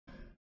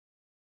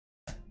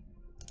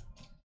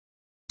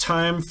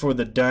Time for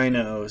the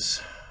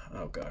dinos.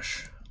 Oh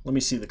gosh. Let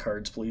me see the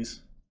cards,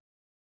 please.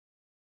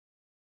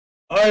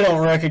 I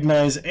don't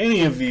recognize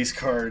any of these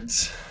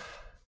cards.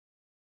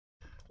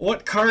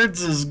 What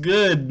cards is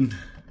good?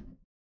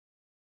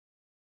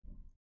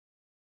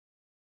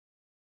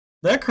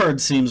 That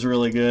card seems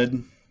really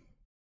good.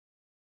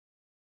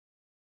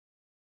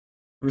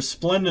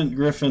 Resplendent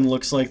Griffin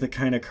looks like the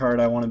kind of card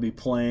I want to be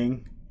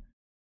playing.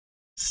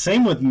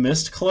 Same with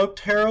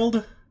Mist-Cloaked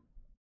Herald.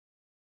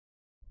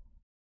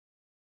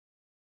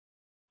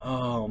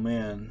 Oh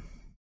man.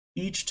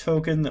 Each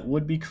token that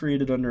would be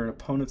created under an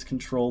opponent's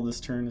control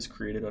this turn is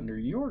created under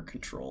your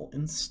control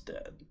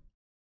instead.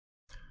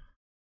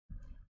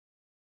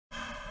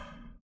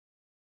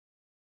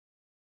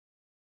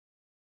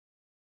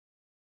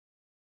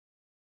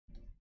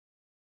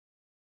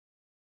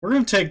 We're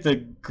going to take the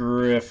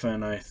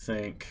Griffin, I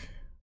think.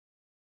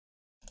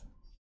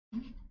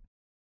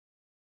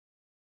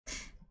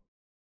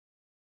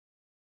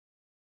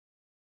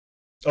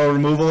 Oh,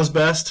 removal is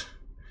best?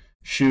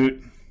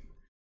 Shoot.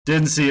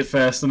 Didn't see it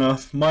fast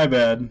enough. My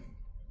bad.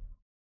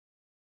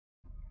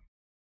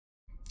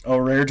 Oh,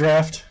 rare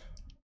draft?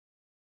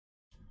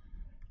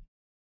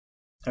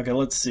 Okay,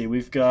 let's see.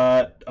 We've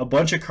got a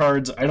bunch of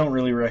cards I don't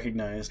really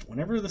recognize.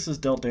 Whenever this is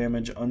dealt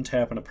damage,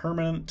 untap a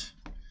permanent.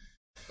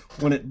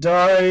 When it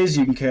dies,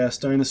 you can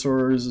cast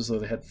dinosaurs as though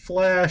they had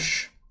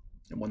flash.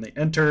 And when they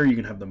enter, you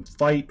can have them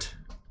fight.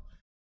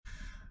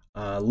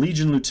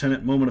 Legion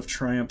Lieutenant, Moment of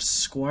Triumph,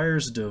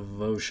 Squire's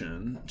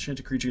Devotion.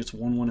 Enchanted creature gets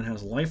 1/1 and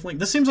has lifelink.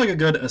 This seems like a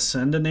good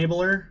Ascend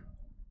enabler.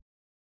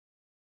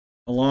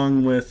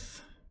 Along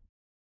with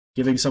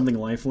giving something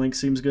lifelink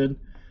seems good.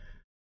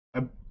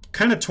 I'm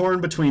kind of torn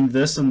between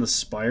this and the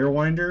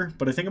Spirewinder,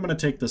 but I think I'm going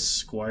to take the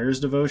Squire's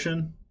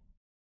Devotion.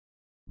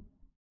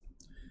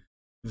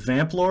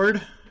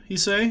 Vamplord, you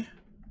say?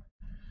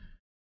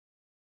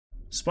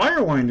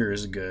 Spirewinder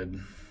is good.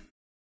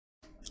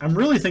 I'm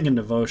really thinking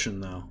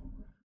Devotion, though.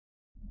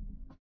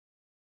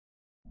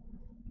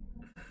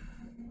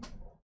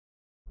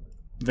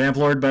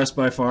 Vamplord best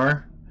by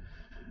far?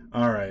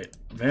 Alright,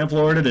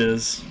 Vamplord it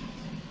is.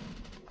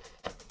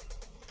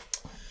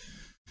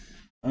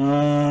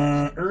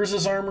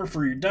 Urza's Armor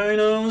for your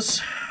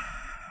dinos.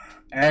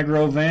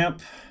 Aggro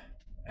Vamp.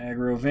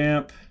 Aggro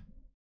Vamp.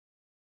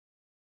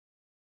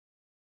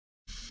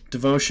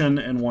 Devotion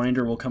and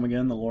Winder will come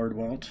again, the Lord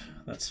won't.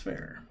 That's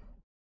fair.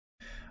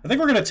 I think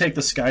we're going to take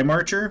the Sky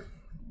Marcher.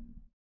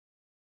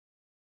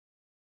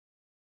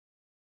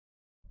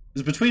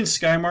 It's between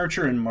Sky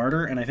Marcher and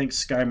Martyr, and I think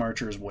Sky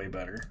Marcher is way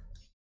better.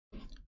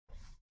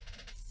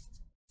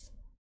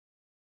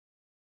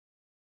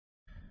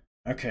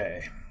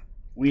 Okay.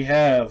 We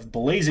have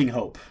Blazing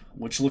Hope,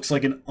 which looks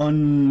like an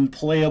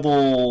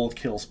unplayable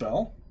kill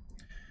spell.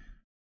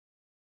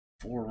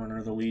 Forerunner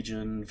of the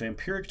Legion,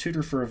 Vampiric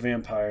Tutor for a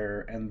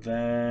Vampire, and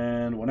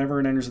then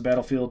whenever it enters the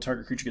battlefield,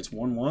 target creature gets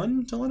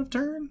 1/1 till end of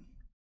turn?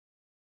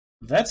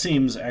 That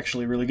seems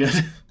actually really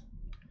good.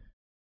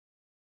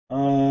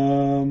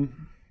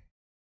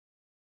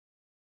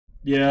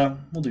 Yeah,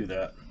 we'll do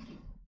that.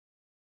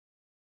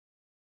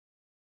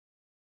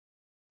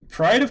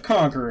 Pride of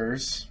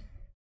Conquerors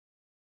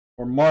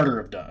or Martyr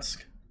of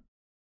Dusk.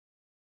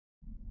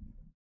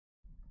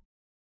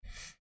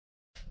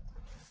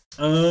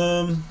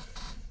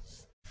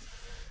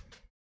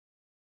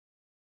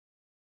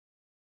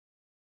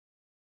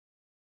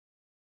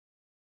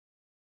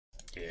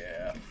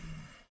 Yeah.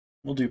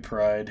 We'll do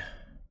Pride.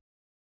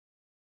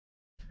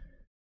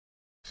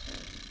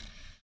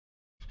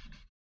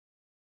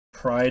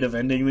 Pride of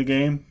ending the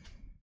game.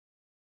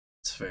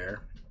 It's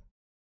fair.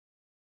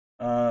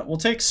 We'll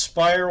take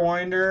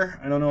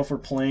Spirewinder. I don't know if we're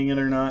playing it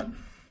or not.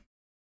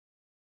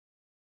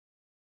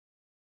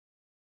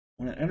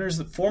 When it enters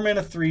the 4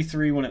 mana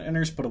 3/3, when it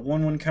enters, put a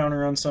 1/1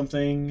 counter on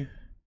something.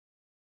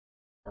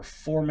 Or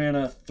 4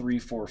 mana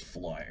 3/4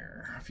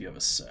 flyer if you have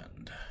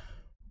Ascend.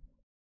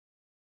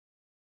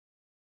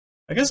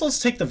 I guess let's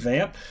take the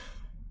Vamp.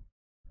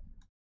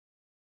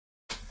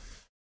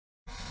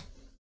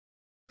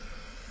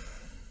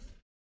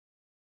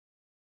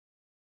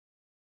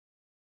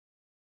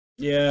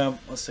 Yeah,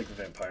 let's take the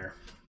Vampire.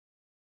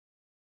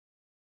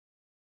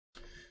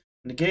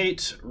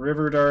 Negate,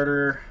 River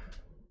Darter.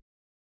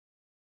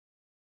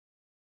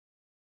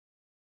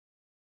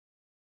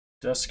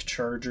 Dusk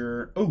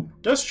Charger. Oh,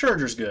 Dusk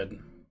Charger's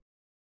good.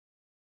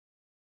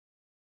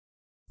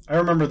 I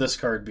remember this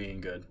card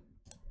being good.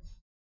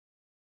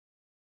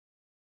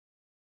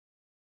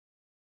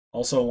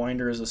 Also,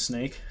 Winder is a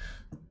snake.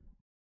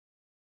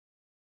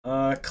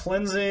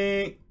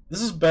 Cleansing.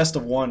 This is best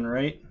of one,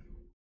 right?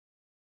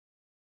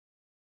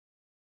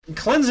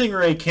 Cleansing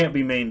Ray can't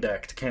be main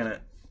decked, can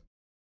it?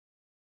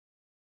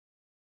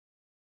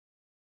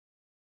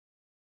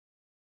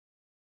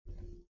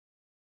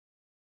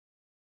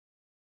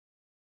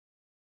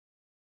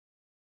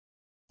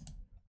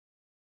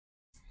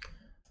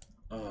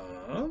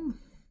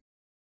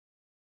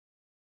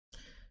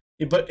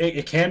 But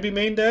it can be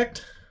main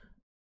decked?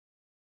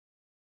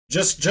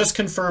 Just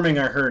confirming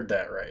I heard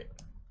that right.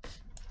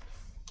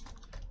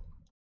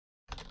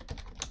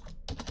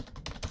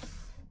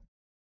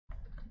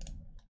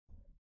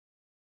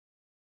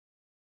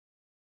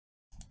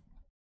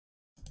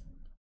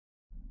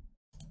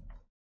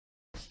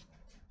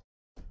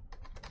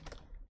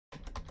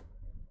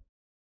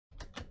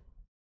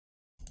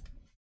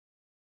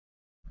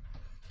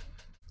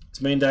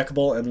 It's main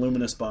deckable, and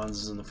Luminous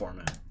Bonds is in the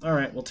format.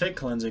 Alright, we'll take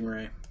Cleansing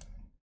Ray.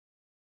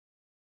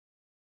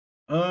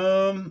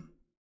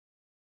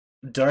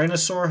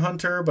 Dinosaur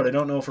Hunter, but I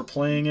don't know if we're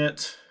playing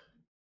it.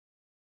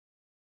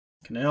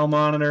 Canal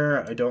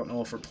Monitor, I don't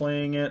know if we're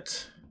playing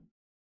it.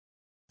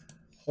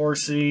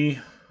 Horsey.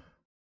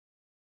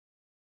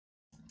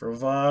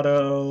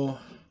 Bravado.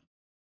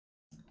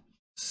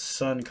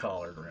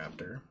 Sun-Collared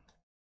Raptor.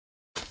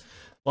 A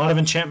lot of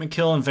enchantment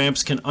kill, and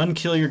vamps can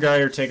unkill your guy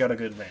or take out a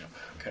good vamp.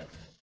 Okay.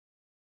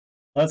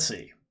 Let's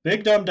see.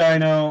 Big Dumb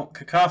Dino,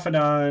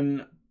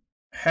 Cacophodon,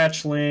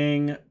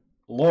 Hatchling,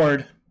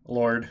 Lord.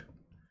 Lord,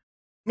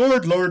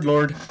 Lord,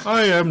 Lord.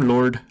 I am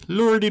Lord.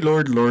 Lordy,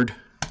 Lord, Lord.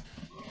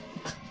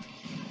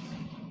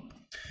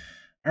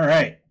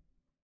 Alright.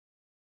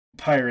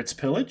 Pirates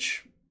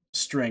Pillage.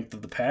 Strength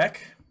of the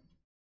Pack.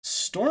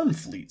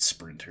 Stormfleet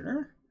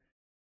Sprinter.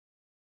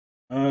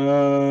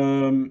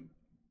 I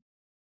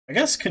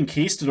guess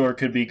Conquistador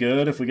could be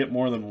good if we get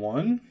more than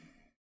one.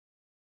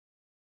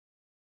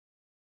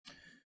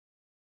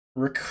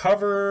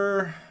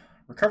 Recover's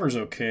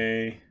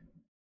okay.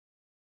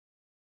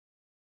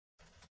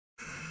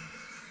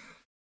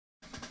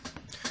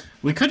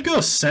 We could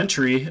go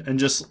Sentry and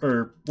just,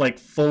 or like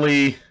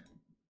fully,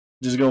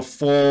 just go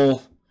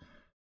full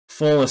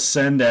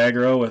Ascend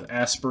aggro with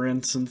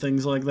Aspirants and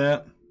things like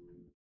that.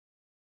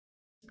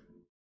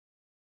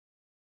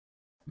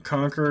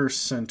 Conqueror,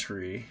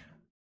 Sentry.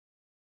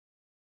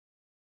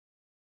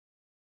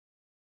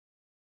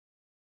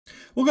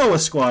 We'll go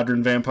with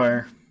Squadron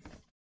Vampire.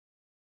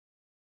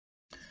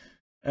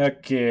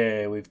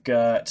 Okay, we've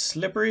got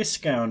Slippery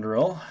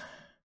Scoundrel.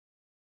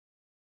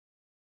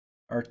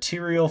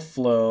 Arterial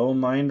Flow,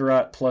 Mind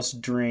Rot plus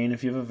Drain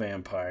if you have a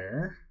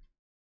vampire.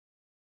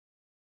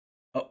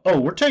 Oh,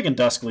 we're taking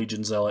Dusk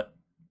Legion Zealot.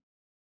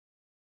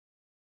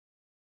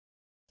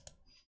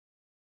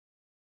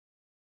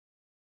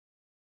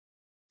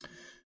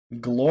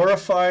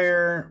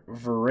 Glorifier,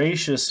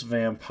 Voracious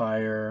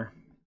Vampire,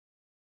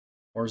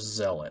 or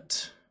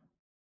Zealot.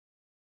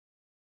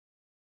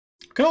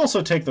 Could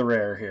also take the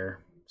rare here.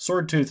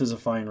 Swordtooth is a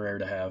fine rare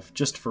to have,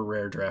 just for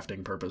rare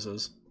drafting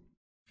purposes.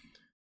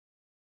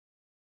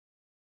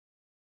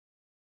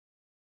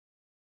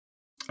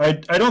 I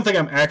don't think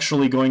I'm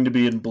actually going to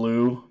be in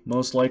blue,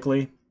 most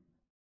likely.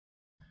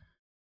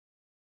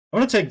 I'm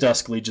going to take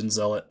Dusk Legion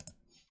Zealot.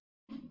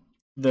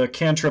 The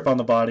cantrip on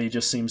the body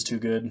just seems too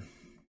good.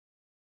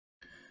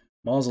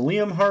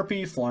 Mausoleum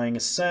Harpy, Flying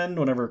Ascend.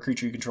 Whenever a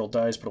creature you control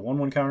dies, put a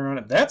 1/1 counter on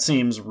it. That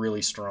seems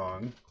really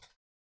strong.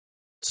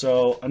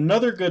 So,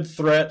 another good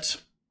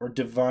threat, or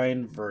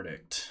Divine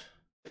Verdict.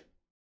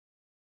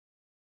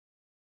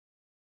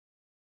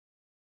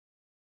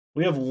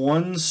 We have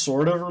one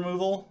sort of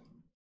removal.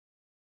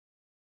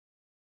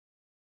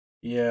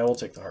 Yeah, we'll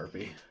take the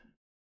Harpy.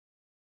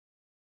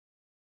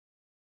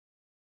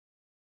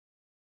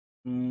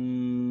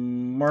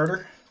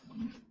 Martyr.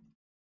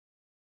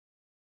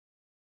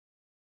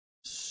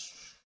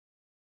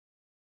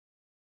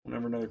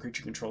 Whenever another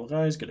creature control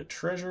dies, get a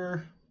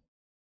treasure.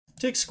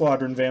 Take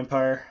Squadron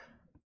Vampire.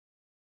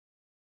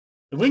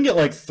 If we can get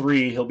like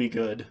 3, he'll be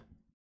good.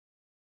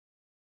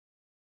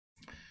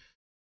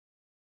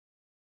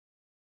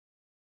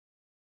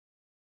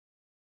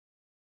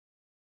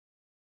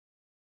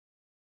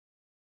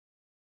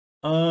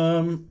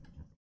 How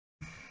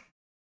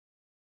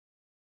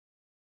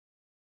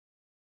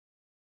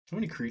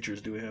many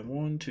creatures do we have?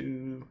 1,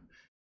 2,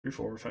 3,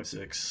 4, 5,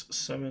 6,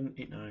 7,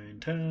 8, 9,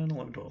 10,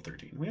 11, 12,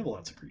 13. We have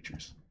lots of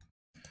creatures.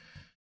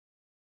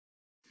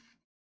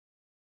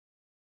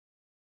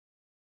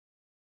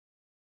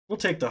 We'll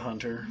take the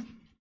Hunter.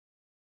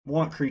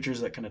 Want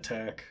creatures that can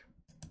attack.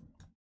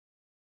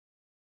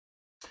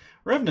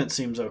 Revenant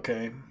seems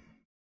okay.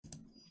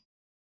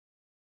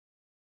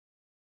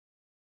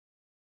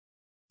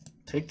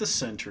 Take the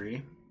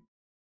Sentry.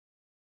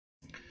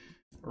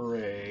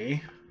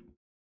 Ray.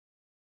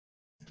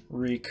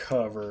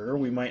 Recover.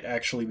 We might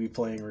actually be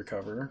playing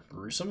Recover.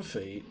 Gruesome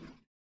Fate.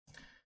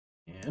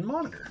 And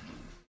Monitor.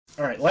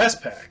 Alright,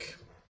 last pack.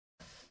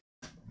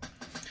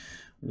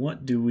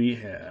 What do we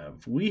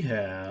have? We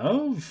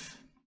have...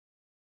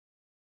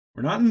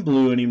 We're not in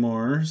blue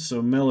anymore,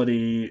 so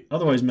Melody...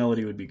 Otherwise,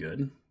 Melody would be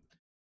good.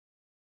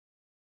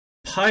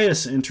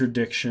 Pious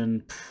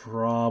Interdiction,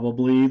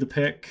 probably the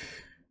pick.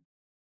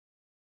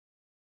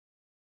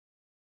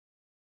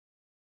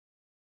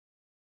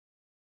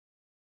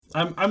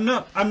 I'm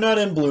not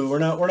in blue. We're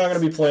not gonna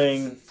be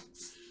playing.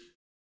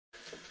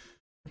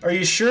 Are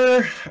you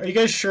sure? Are you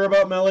guys sure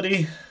about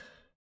Melody?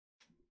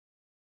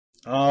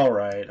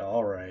 Alright.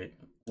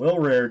 We'll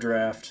rare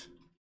draft.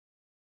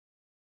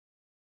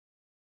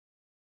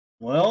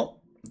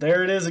 Well,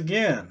 there it is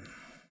again.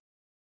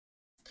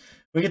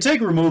 We could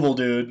take removal,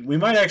 dude. We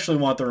might actually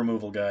want the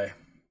removal guy.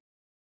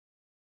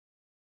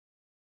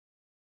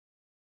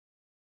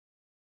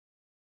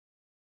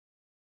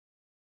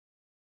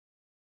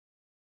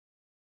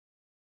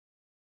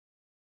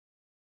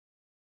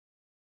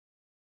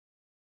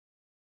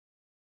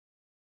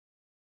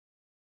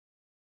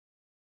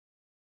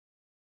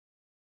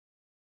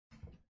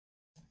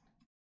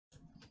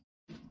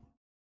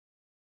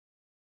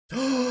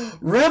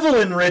 Revel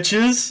in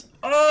Riches!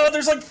 Oh,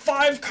 there's like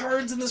 5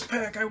 cards in this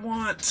pack I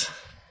want.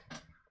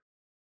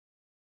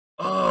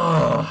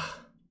 Oh.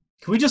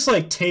 Can we just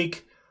like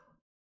take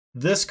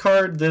this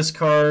card, this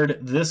card,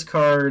 this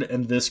card,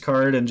 and this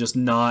card and just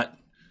not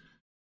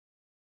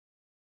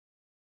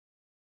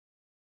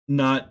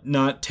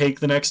take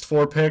the next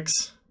 4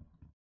 picks?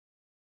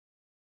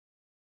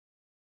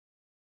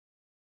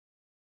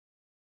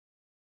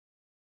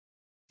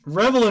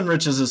 Revel in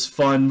Riches is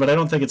fun, but I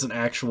don't think it's an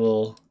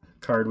actual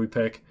card we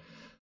pick.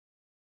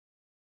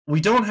 We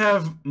don't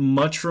have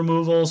much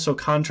removal, so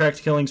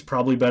Contract Killing's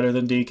probably better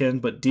than Deacon,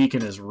 but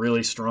Deacon is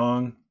really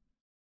strong.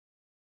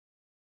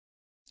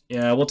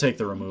 Yeah, we'll take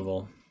the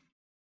removal.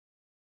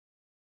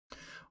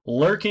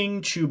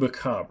 Lurking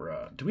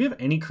Chupacabra. Do we have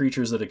any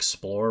creatures that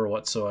explore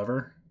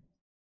whatsoever?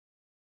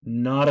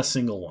 Not a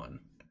single one.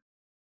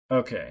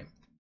 Okay.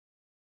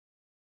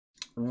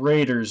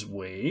 Raider's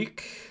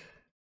Wake.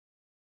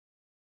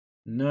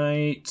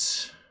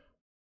 Knight.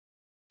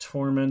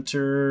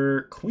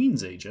 Tormentor.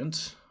 Queen's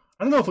Agent.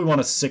 I don't know if we want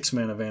a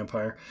 6-mana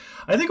vampire.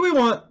 I think we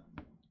want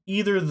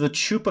either the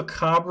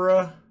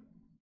Chupacabra.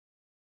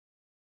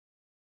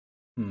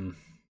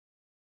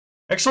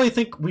 Actually, I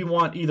think we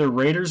want either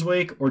Raider's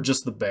Wake or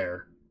just the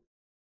bear.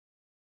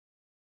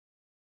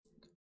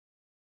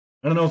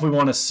 I don't know if we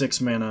want a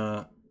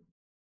 6-mana.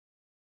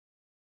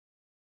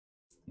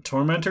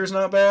 Tormentor's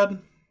not bad.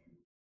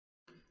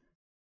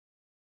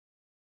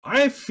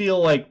 I feel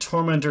like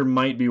Tormentor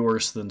might be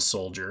worse than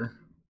Soldier.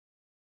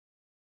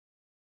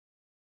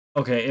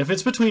 Okay, if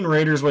it's between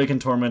Raider's Wake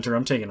and Tormentor,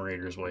 I'm taking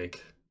Raider's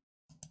Wake.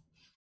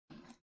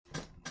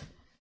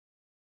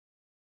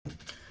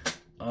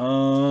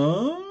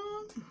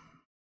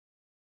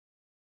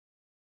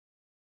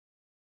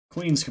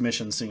 Queen's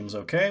Commission seems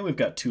okay. We've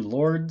got 2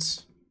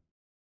 Lords.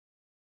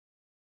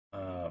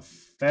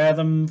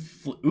 Fathom...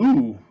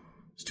 Ooh!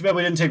 It's too bad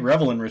we didn't take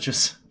Revel in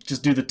Riches.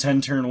 Just do the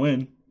 10-turn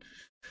win.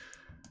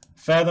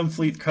 Fathom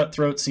Fleet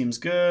Cutthroat seems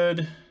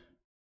good.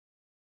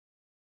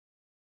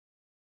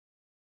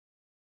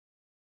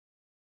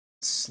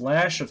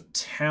 Slash of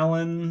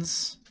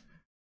Talons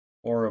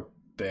or a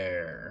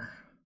bear.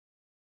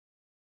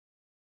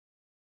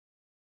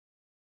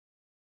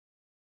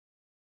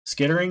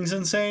 Skittering's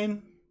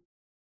insane.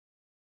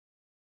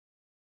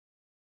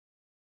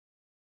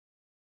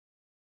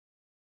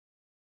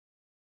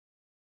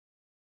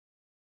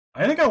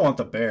 I think I want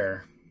the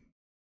bear.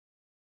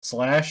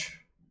 Slash?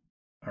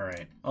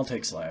 Alright, I'll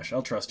take Slash.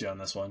 I'll trust you on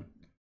this one.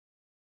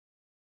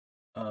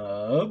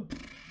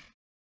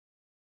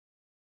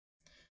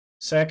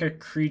 Sack a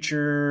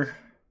creature,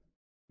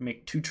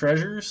 make 2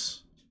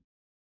 treasures?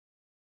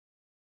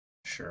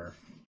 Sure.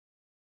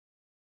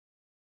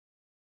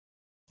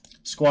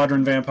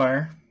 Squadron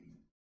Vampire.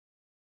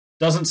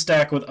 Doesn't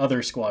stack with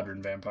other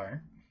Squadron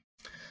Vampire.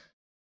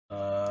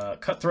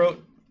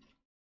 Cutthroat.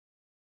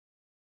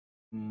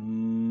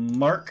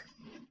 Mark.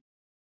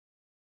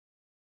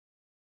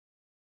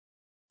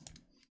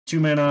 2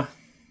 mana.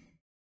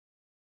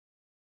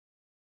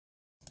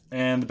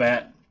 And the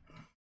bat.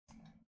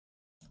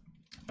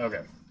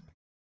 Okay.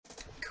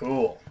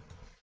 Cool.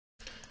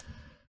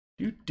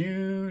 Let's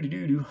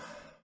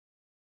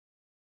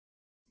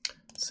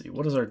see,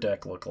 what does our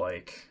deck look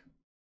like?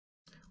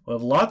 We'll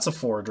have lots of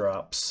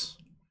 4-drops.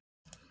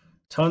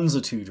 Tons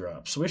of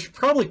 2-drops. So we should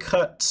probably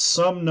cut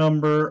some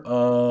number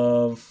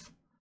of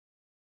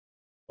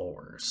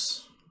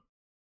 4s.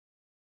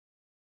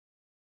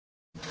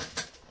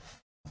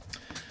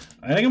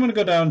 I think I'm going to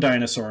go down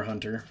Dinosaur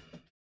Hunter.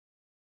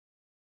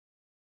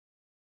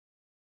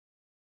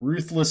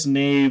 Ruthless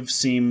Knave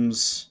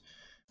seems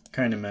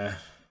kind of meh.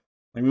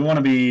 Like, we want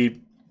to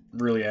be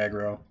really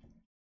aggro.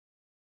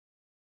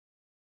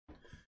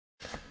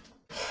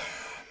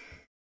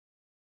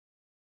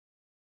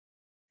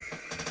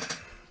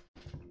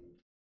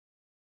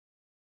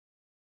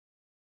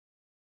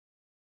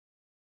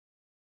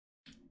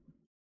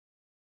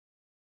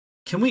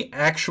 Can we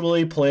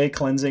actually play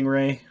Cleansing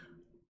Ray?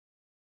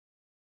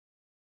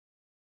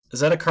 Is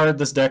that a card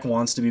this deck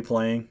wants to be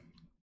playing?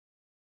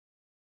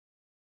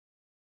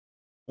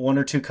 1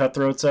 or 2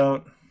 Cutthroats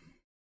out?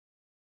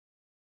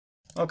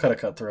 I'll cut a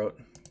Cutthroat.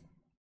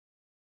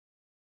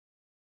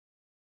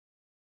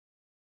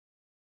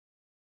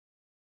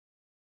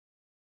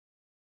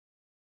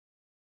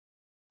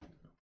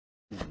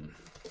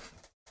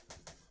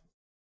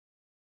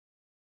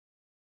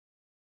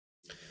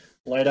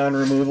 Light on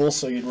removal,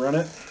 so you'd run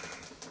it.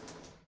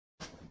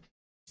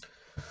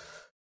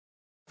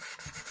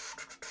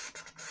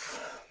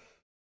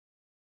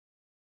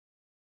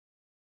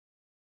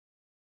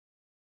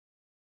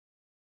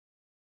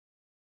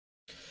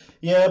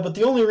 Yeah, but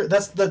the only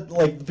that's the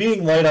like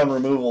being light on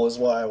removal is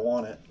why I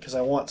want it, because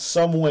I want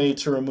some way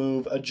to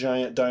remove a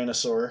giant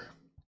dinosaur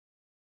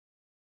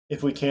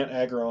if we can't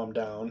aggro him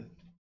down,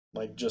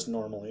 like just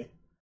normally.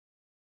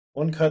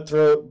 1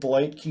 Cutthroat,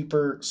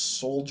 Blightkeeper,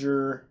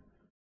 Soldier,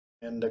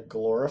 and a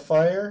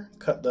Glorifier.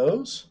 Cut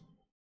those.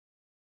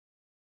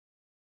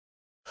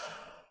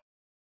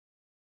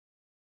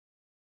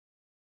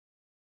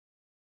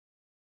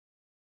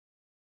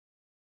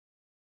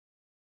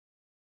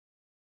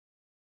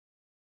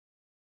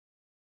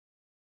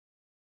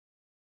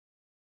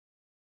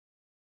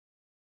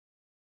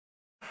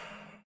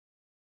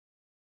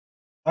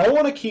 I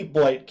want to keep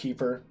Blight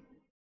Keeper.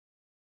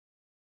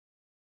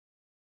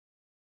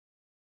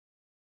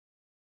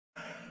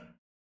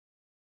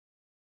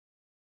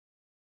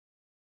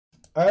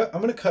 I'm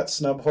going to cut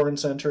Snubhorn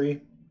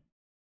Sentry.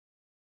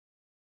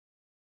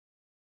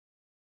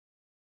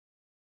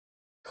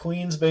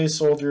 Queen's Base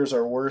Soldiers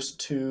are worst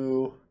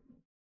 2.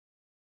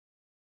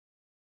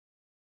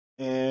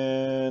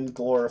 And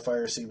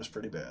Glorifier seems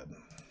pretty bad.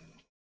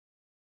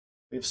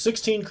 We have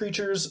 16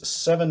 creatures,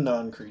 7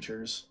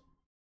 non-creatures.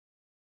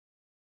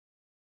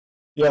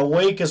 Yeah,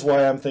 Wake is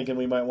why I'm thinking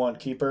we might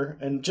want Keeper.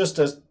 And just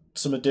as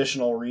some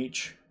additional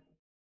reach.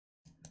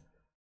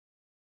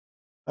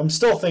 I'm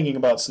still thinking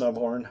about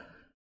Snubhorn.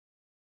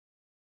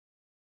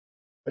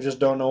 I just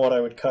don't know what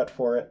I would cut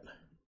for it.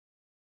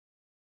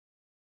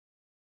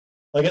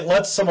 Like, it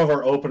lets some of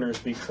our openers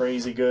be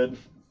crazy good.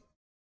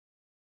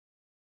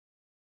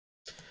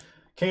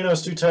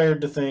 Kano's too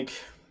tired to think.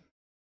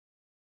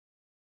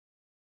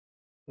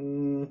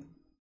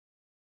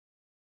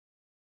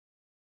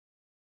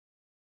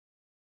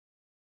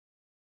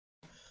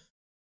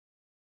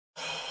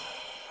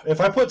 If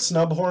I put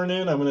Snubhorn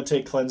in, I'm going to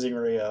take Cleansing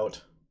Ray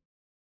out.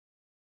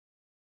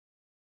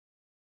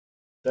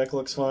 Deck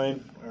looks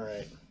fine.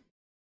 Alright.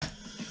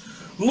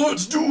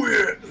 Let's do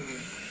it!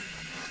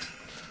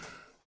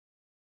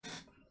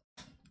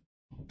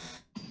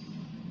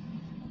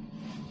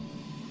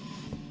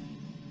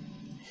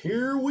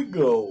 Here we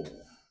go.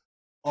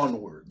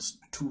 Onwards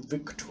to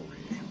victory.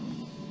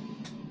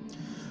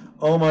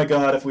 Oh my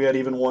god, if we had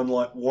even one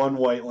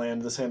white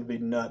land, this hand would be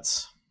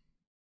nuts.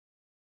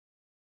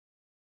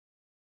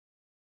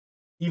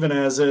 Even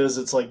as is,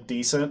 it's like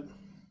decent.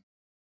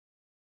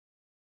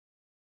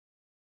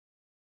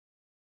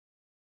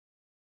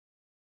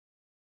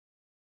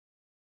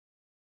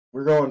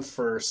 We're going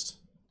first.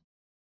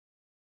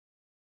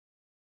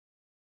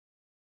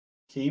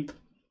 Keep.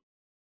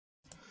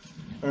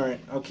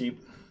 Alright, I'll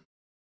keep.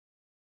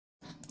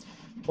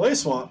 Play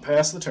Swamp,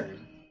 pass the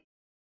turn.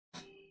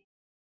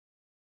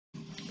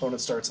 Opponent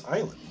starts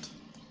Island.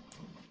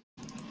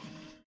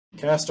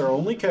 Cast our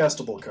only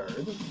castable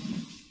card.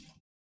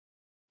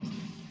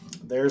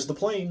 There's the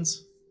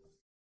Plains.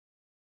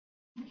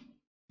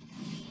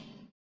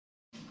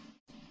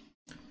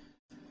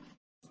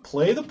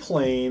 Play the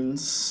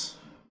Plains.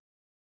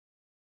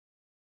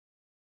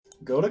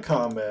 Go to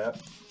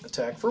combat.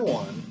 Attack for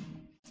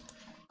 1.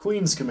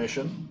 Queen's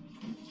Commission.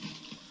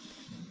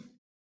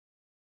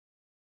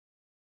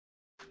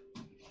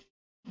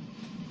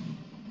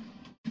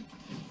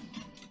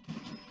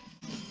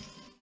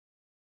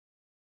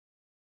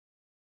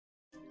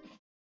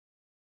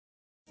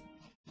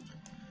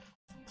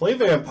 Play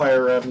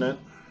Vampire Revenant.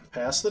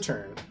 Pass the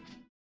turn.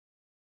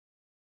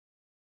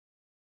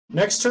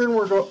 Next turn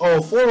we're going.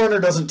 Oh,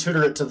 Forerunner doesn't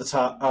tutor it to the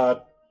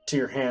top, to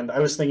your hand. I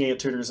was thinking it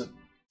tutors it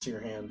to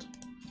your hand.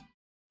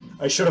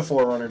 I should have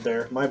Forerunnered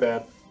there. My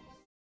bad.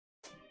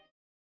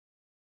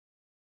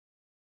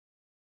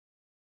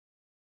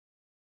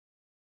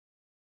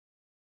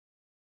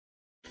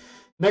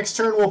 Next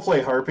turn we'll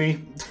play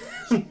Harpy.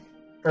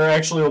 Or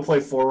actually we'll play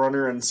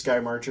Forerunner and Sky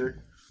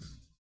Marcher.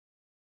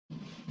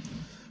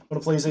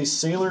 Opponent plays a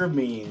Sailor of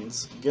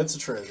Means, gets a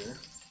treasure.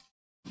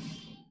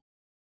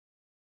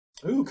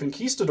 Ooh,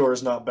 Conquistador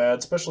is not bad,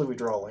 especially if we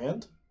draw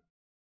land.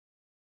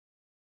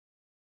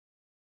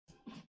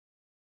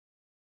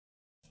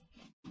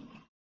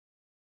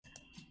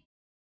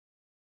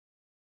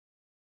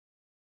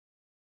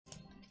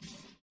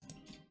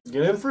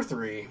 Get in for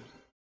 3.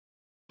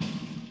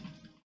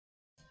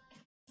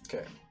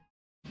 Okay.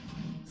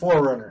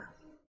 Forerunner.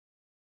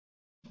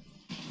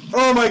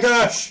 Oh my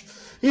gosh!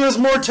 He has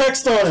more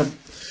text on him!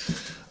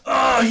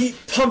 Oh, he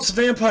pumps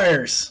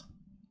vampires!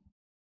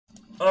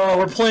 Oh,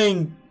 we're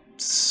playing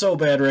so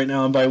bad right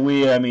now, and by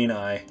we, I mean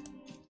I.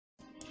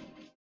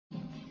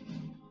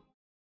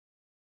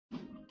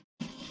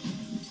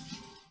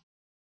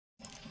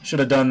 Should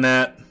have done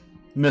that.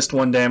 Missed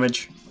 1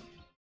 damage.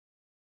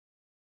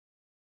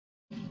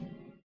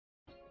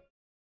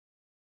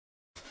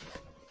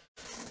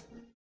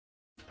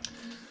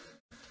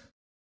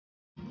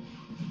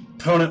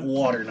 Opponent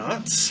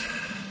Waternauts.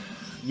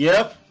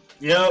 Yep.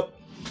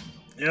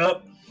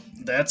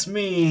 That's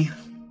me.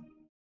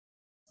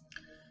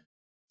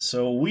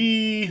 So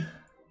we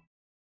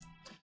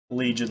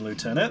Legion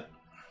Lieutenant.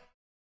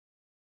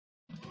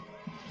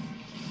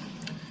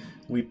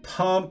 We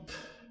pump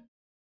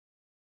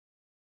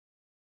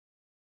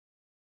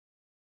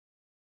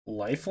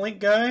Lifelink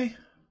guy?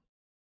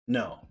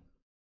 No.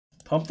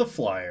 Pump the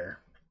Flyer.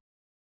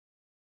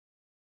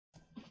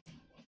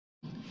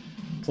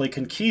 Play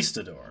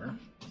Conquistador.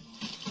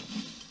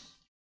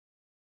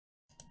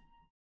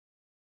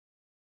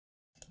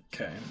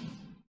 Okay.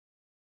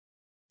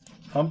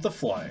 Pump the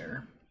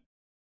Flyer.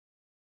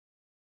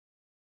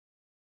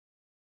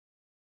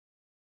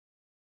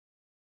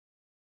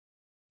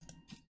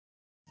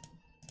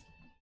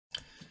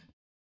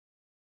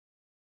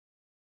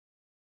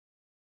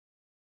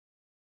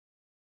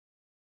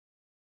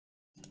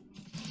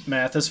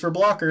 Math is for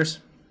blockers.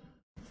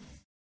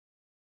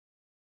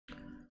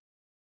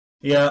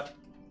 Yeah.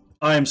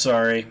 I'm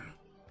sorry.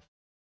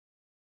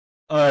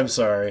 I'm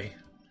sorry.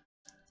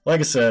 Like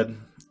I said,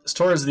 it's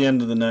towards the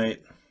end of the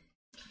night.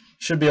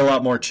 Should be a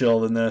lot more chill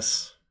than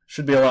this.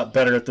 Should be a lot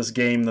better at this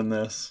game than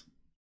this.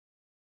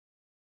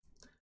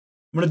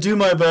 I'm going to do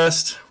my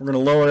best. We're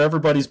going to lower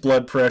everybody's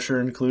blood pressure,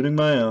 including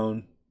my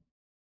own.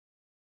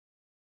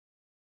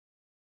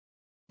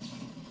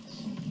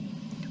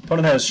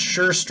 Opponent has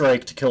Sure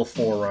Strike to kill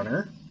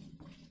Forerunner.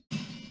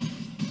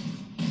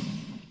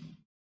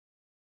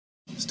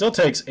 Still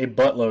takes a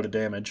buttload of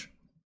damage.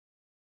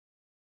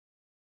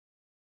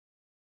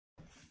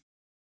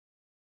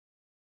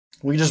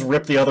 We just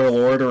rip the other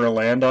Lord or a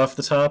land off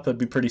the top. That'd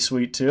be pretty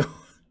sweet, too.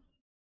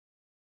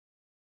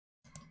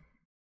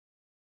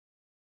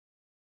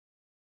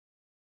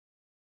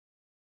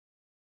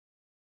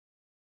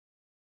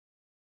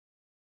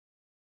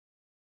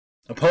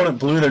 Opponent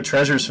blew their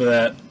treasures for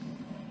that.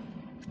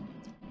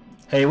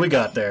 Hey, we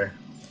got there.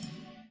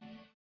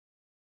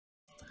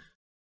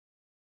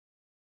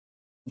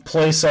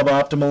 Play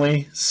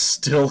suboptimally,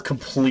 still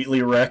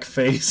completely wreck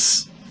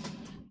face.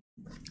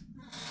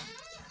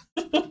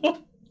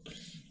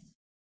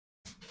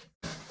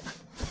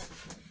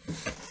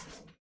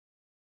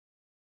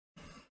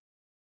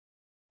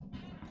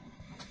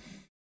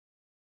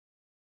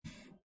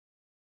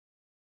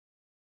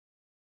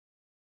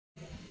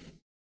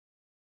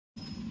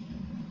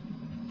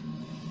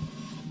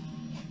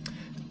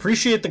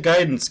 Appreciate the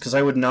guidance, because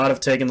I would not have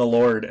taken the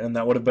Lord, and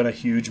that would have been a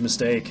huge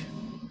mistake.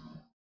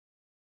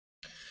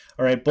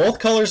 Alright, both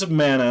colors of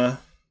mana.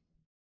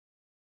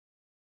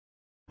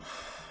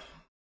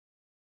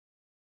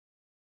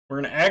 We're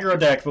an aggro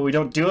deck, but we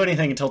don't do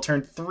anything until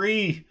turn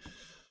 3.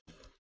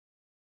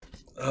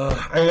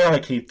 I gotta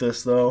keep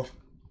this, though.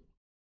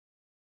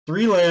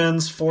 3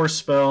 lands, 4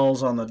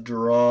 spells on the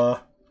draw.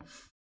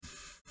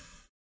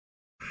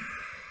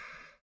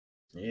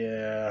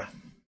 Yeah.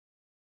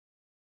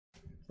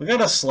 We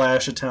gotta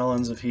slash at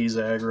Talons if he's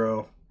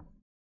aggro.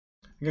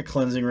 We got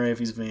Cleansing Ray if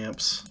he's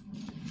Vamps.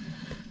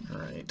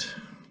 Alright.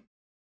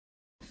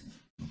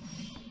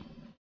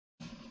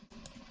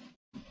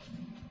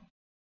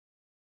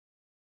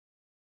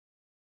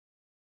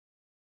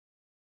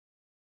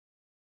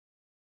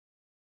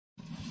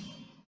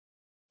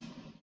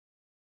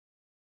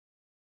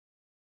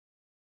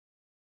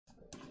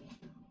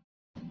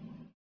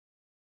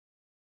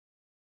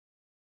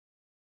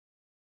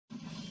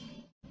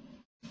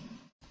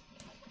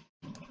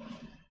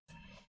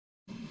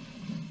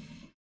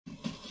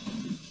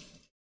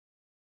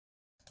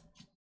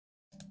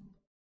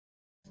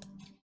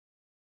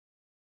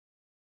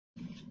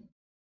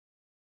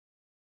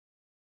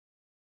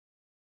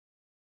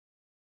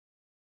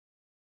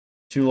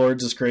 Two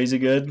Lords is crazy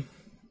good.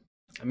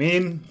 I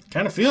mean,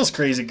 kind of feels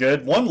crazy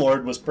good. One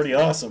Lord was pretty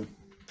awesome.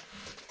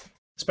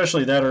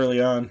 Especially that early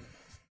on.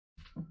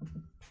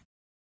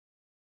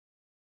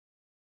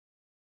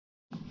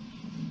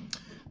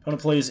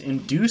 Opponent plays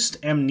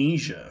Induced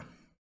Amnesia.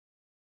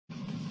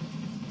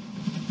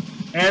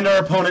 And our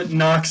opponent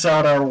knocks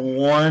out our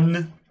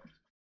one.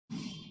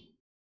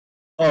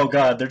 Oh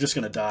god, they're just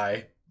going to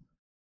die.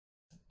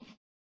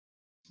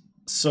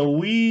 So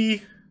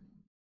we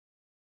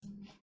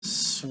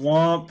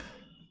swamp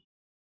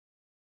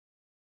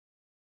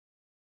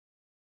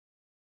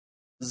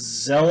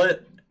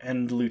Zealot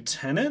and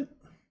Lieutenant?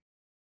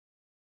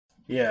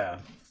 Yeah.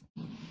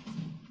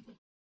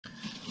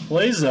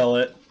 Play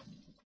Zealot.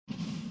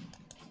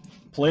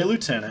 Play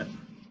Lieutenant.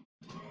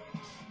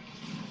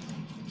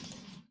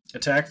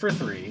 Attack for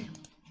 3.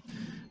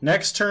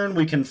 Next turn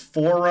we can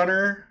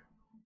Forerunner,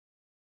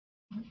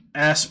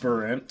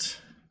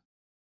 Aspirant,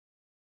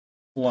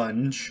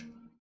 Plunge.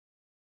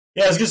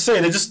 Yeah, I was gonna say,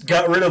 they just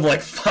got rid of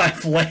like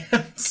 5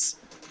 lands.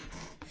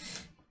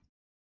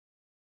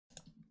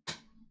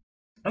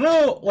 I don't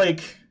know,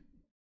 like...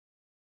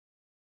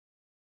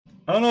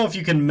 I don't know if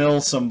you can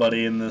mill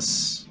somebody in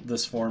this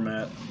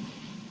format.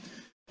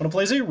 I'm gonna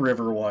play a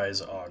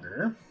Riverwise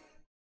Augur.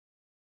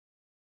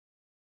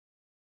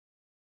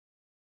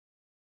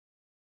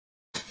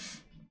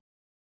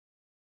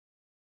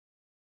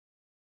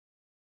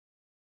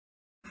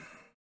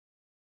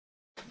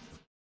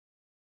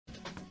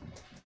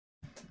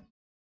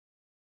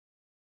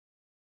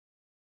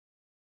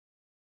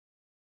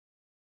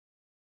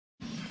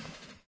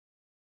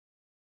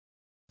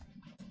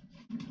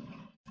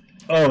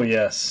 Oh,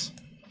 yes.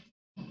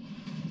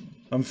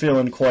 I'm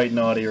feeling quite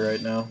naughty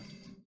right now.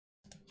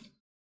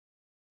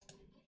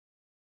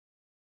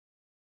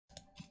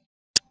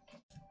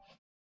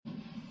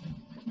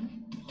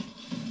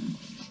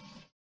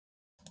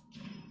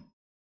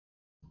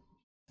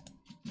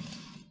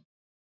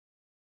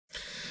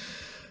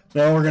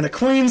 Now we're going to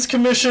Queen's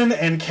Commission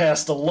and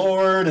cast a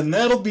Lord, and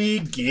that'll be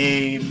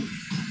game.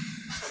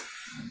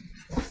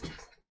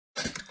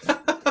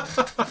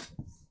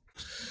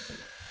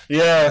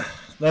 Yeah,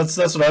 that's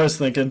what I was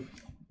thinking.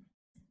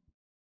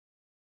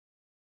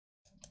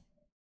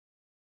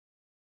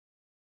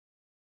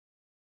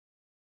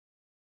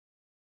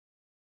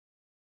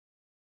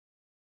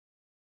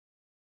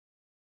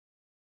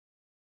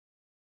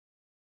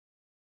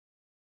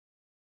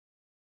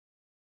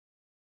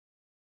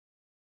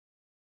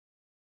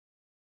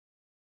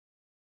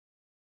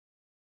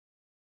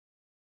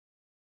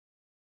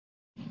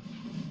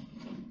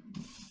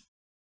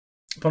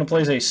 Opponent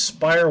plays a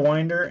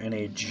Spirewinder and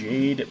a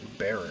Jade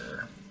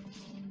Bearer.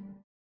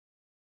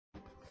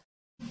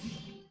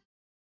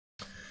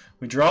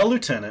 We draw a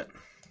Lieutenant.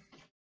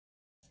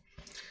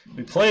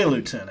 We play a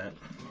Lieutenant.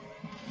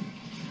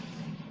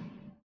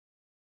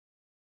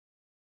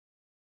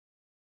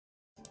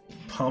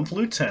 Pump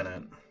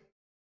Lieutenant.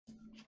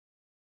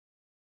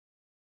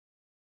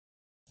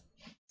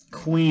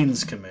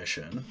 Queen's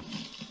Commission.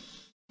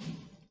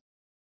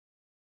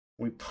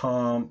 We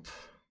pump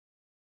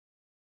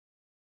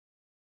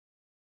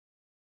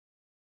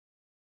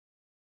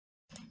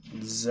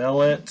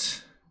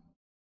Zealot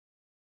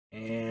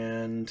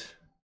and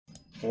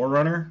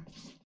Forerunner.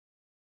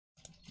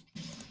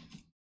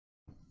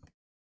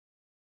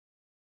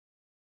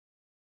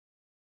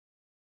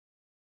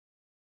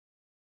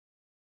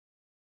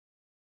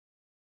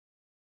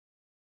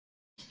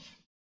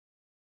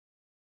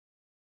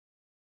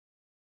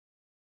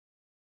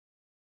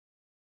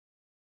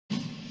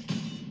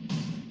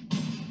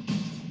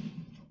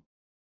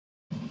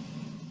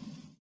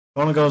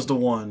 Opponent goes to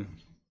 1.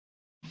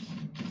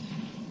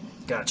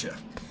 Gotcha.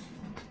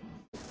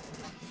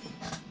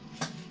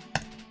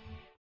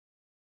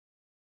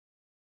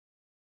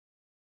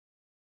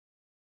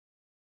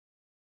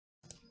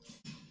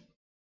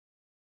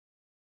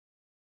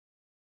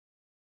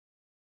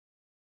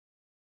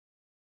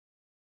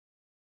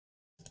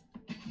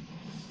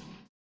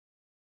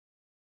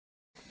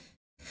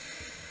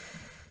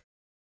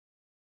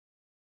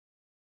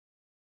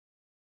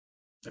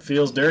 It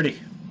feels dirty.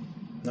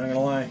 Not gonna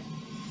lie.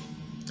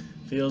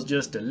 Feels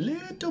just a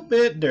little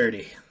bit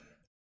dirty.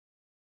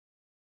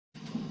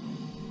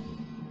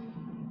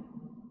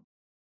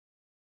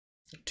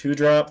 Two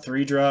drop,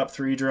 3 drop,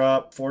 3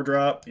 drop, 4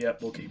 drop.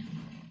 Yep, we'll keep.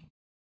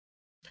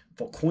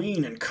 For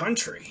Queen and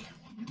Country.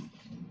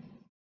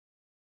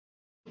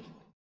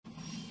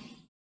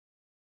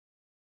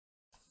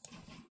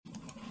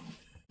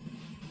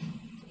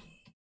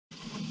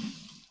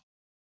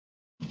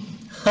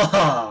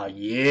 Haha,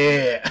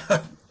 yeah.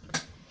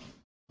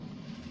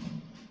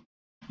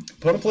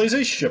 Opponent plays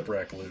a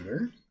Shipwreck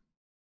Looter.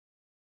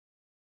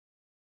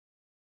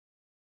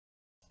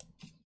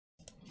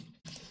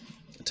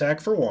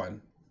 Attack for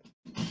 1.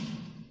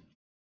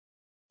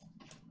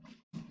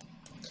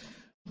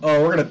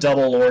 Oh, we're going to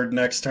double Lord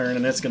next turn,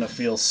 and it's going to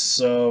feel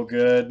so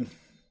good.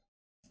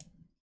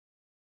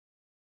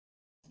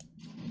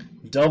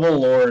 Double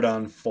Lord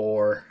on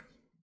 4.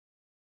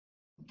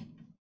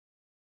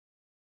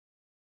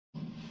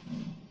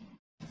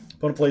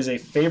 Opponent plays a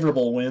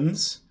Favorable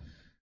Winds.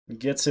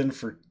 Gets in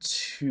for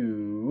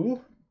 2.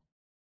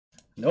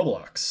 No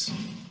blocks.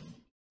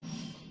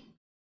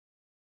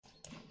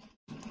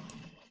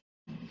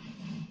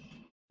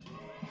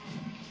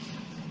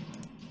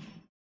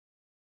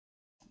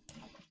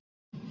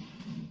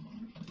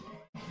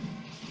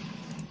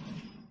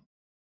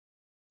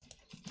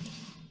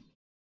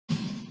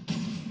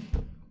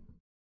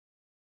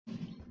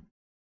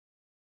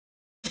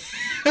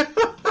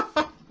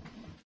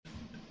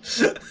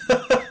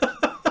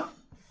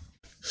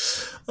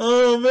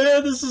 Oh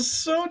man, this is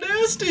so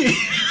nasty.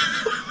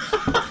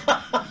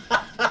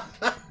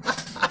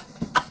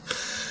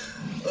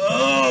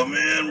 Oh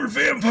man, we're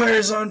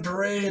vampires on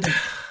parade.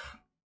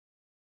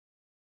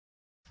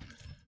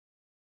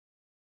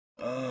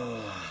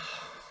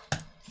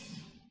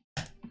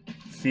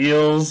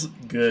 Feels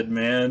good,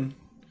 man.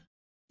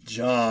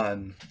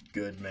 John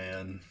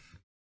Goodman.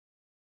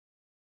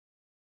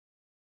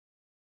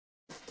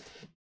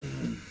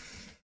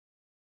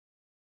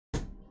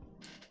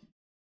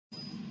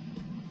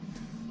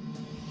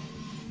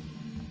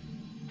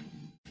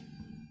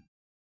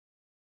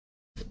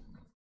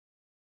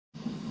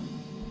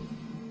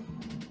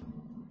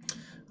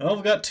 Well,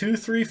 we've got 2,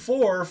 3,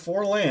 4,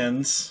 4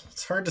 lands.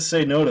 It's hard to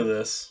say no to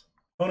this.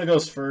 Opponent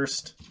goes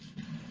first.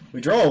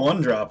 We draw a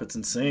 1-drop. It's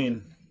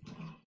insane.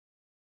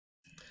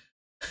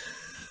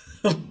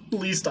 At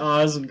least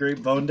Ozz and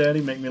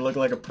GreatBoneDaddy make me look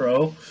like a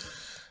pro.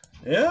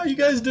 Yeah, you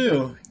guys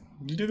do.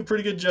 You do a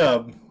pretty good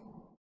job.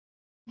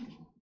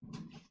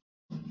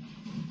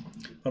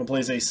 Opponent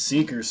plays a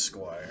Seeker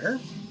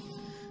Squire.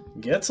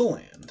 Gets a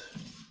land.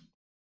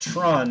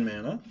 Tron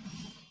mana.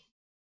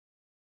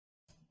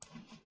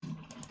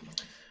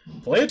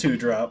 Play a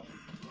 2-drop.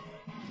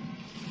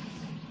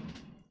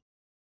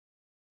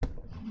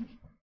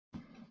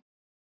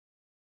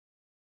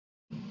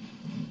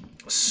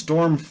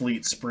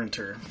 Stormfleet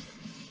Sprinter.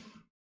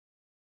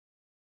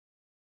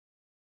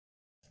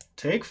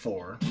 Take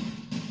 4.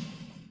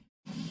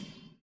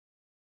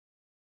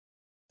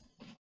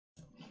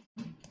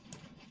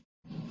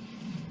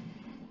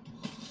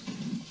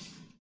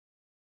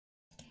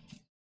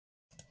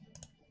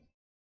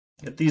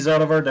 Get these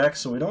out of our deck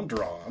so we don't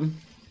draw them.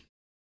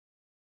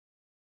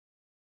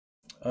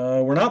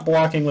 We're not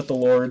blocking with the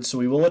Lord, so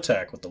we will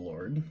attack with the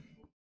Lord.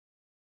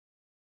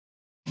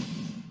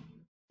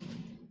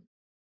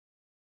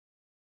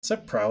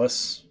 Except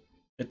Prowess.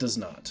 It does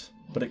not,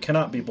 but it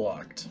cannot be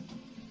blocked.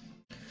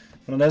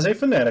 When it has a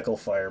Fanatical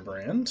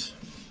Firebrand,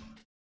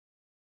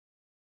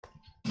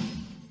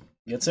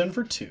 gets in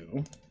for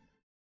 2.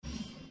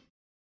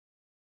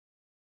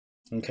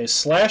 Okay,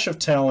 Slash of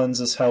Talons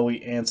is how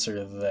we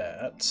answer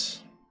that.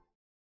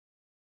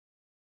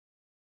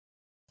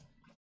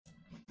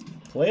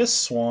 Play a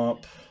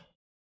swamp.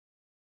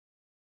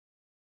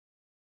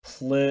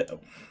 Play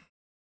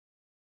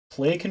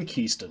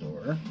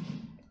Conquistador.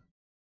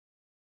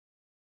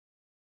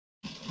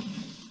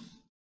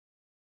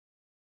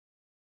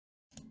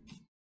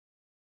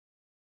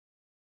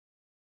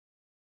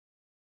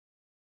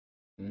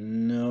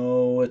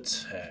 No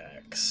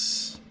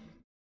attacks.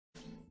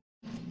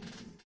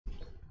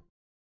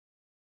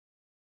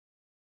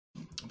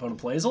 Opponent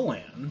plays a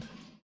land.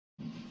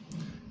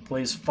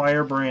 Plays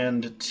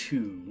Firebrand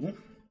 2.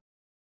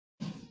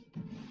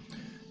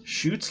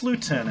 Shoots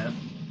Lieutenant.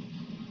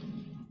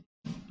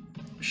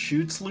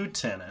 Shoots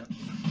Lieutenant.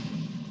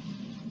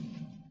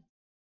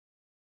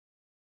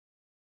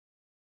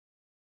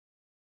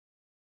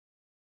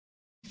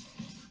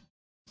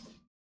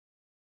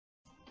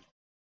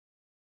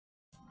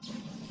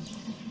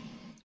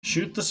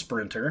 Shoot the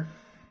Sprinter.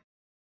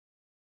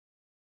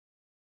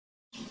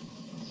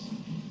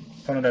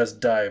 Opponent has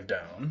Dive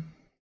Down.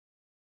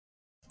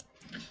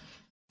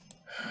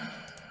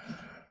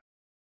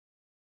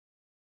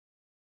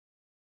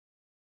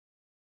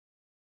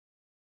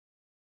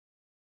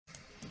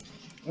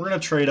 We're going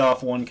to trade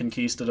off one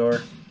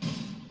Conquistador.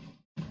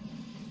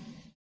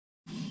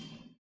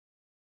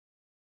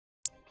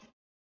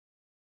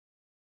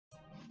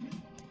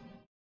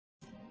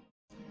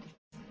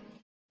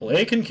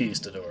 Play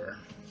Conquistador.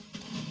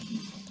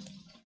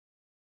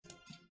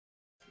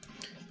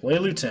 Play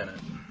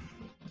Lieutenant.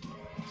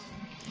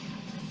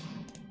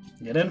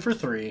 Get in for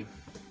 3.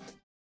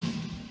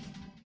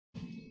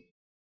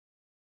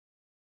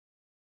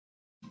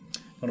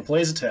 When it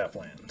plays a tap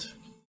land.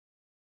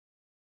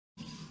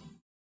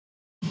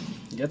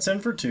 Gets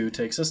in for 2,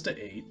 takes us to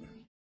 8.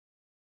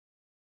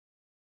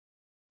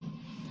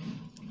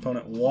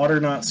 Opponent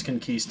Waterknots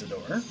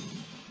Conquistador.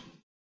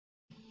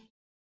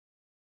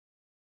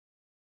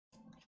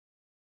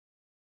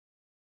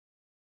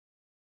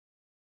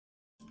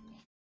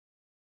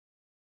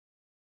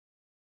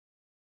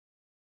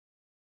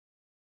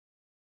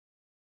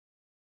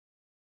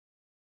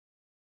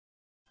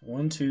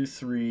 One, two,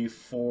 three,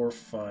 4,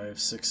 5,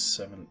 6,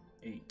 7,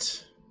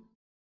 8.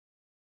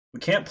 We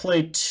can't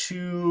play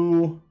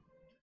 2.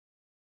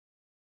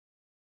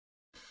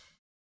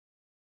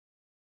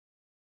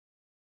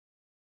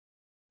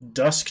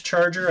 Dusk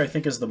Charger, I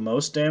think, is the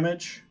most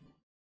damage.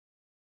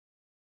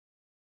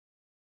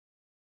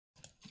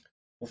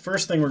 Well,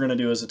 first thing we're going to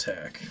do is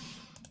attack.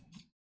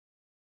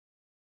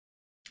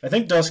 I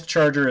think Dusk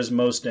Charger is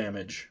most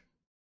damage.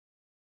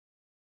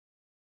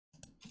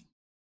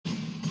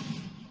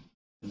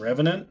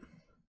 Revenant.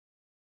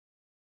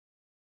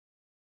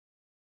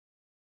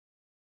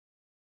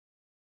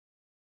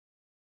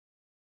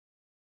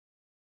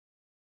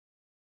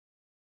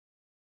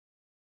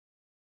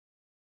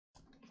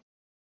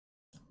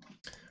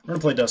 We're going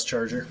to play Dust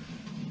Charger.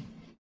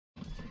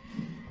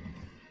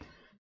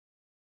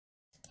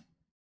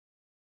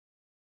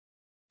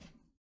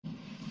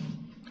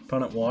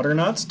 Opponent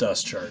Waterknots,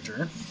 Dust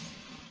Charger.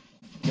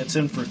 Gets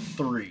in for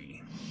 3.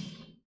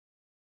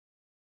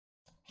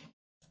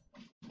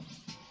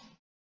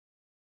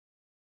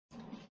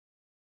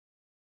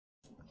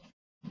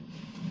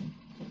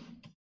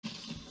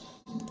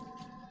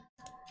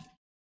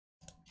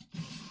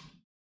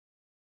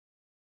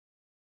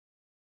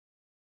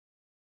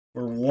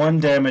 We're 1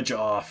 damage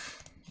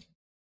off.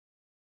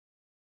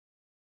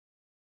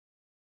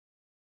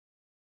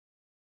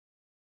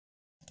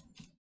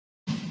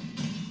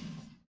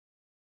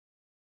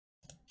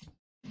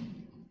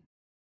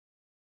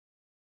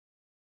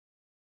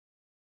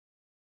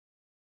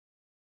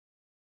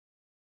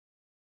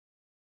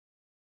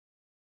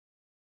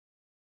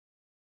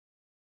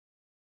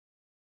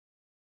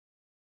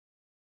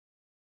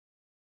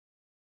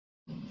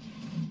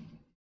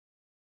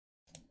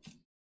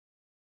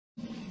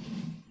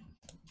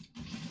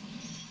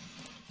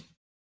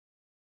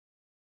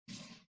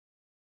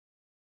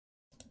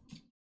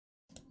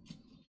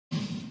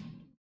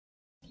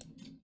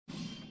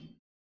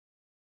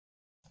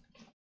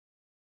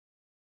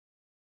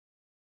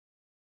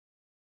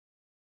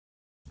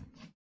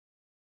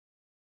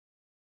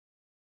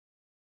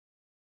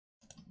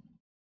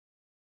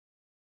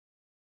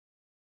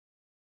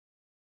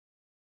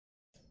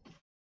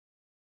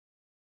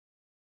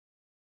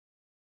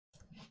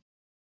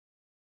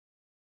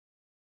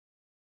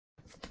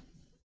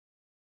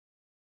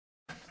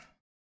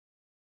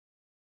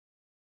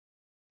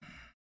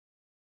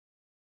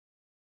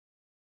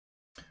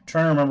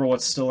 Trying to remember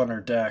what's still on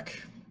our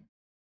deck.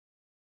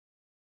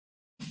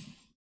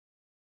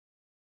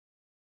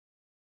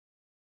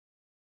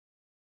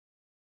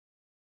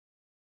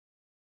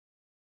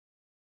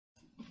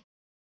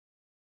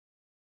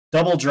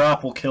 Double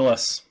drop will kill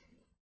us.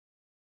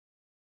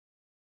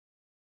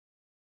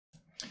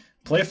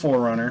 Play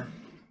Forerunner.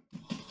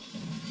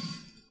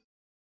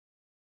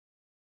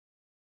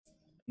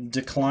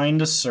 Decline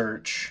to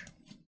search.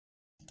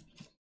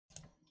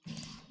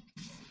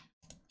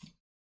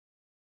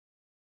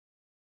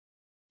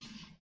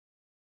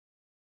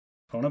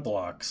 Opponent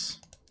blocks.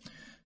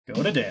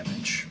 Go to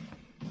damage.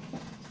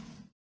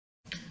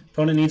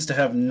 Opponent needs to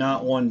have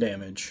not 1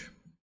 damage.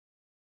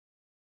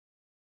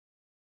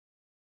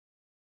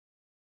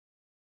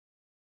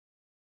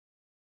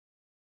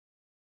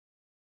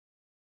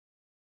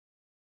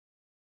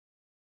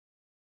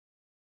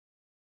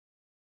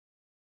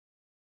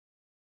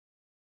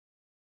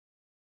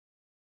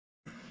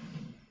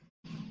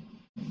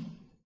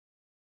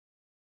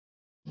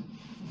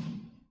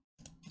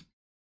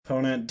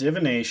 Opponent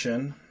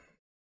divination.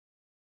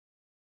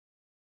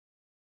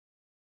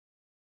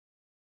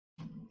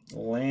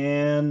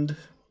 Land.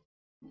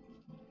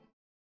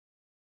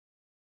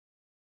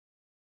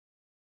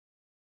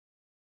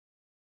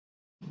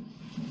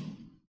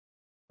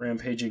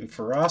 Rampaging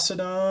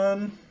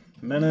Ferocidon.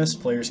 Menace.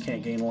 Players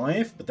can't gain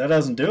life, but that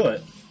doesn't do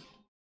it.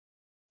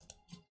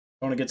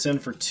 Opponent gets in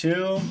for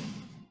 2.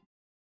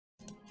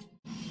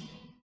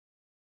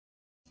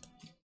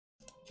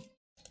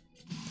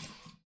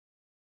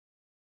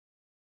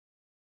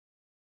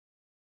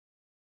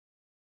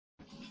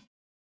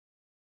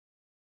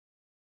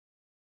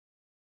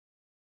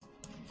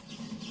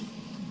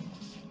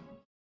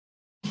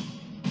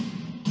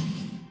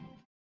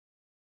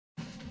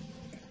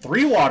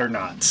 Three water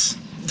knots.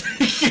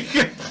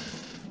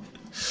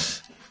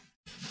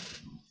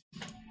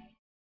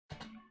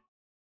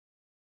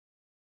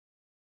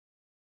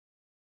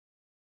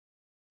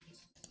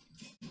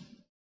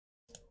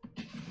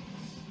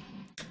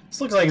 This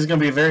looks like it's going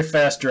to be a very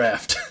fast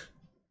draft.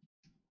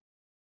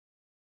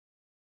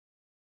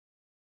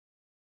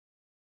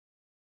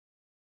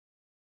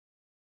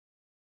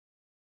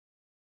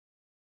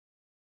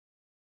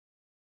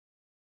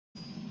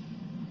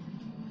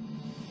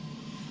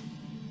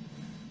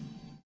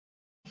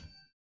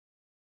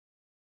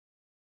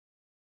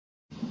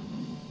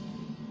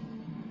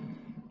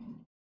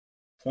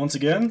 Once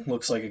again,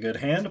 looks like a good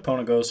hand.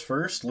 Opponent goes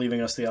first,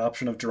 leaving us the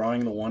option of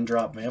drawing the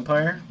 1-drop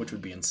vampire, which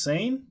would be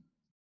insane.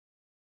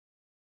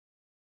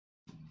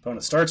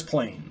 Opponent starts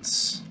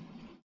plains.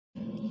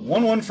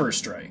 1/1 first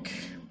strike.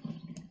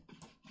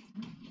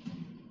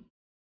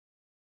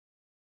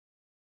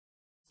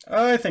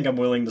 I think I'm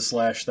willing to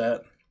slash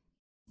that.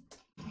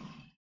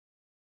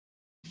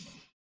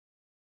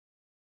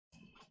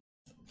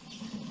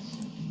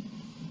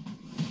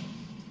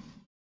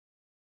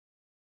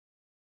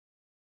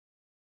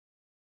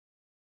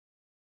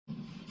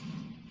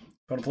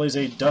 Opponent plays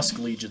a Dusk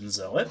Legion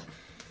Zealot.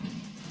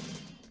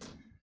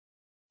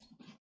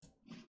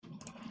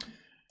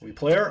 We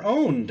play our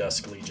own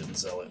Dusk Legion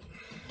Zealot.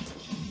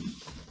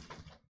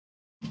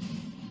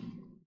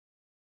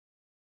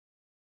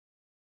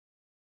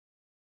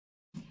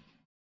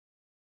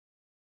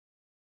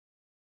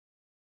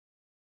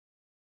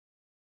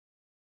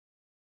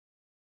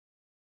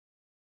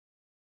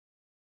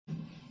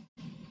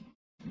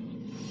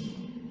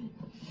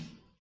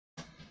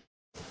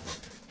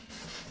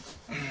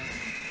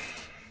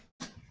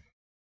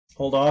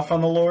 Hold off on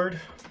the Lord.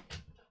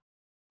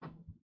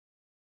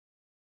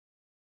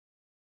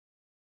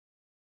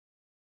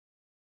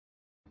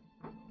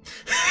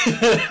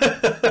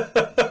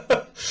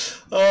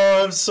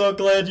 Oh, I'm so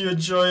glad you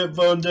enjoy it,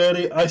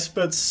 BoneDaddy. I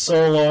spent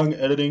so long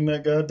editing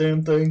that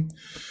goddamn thing.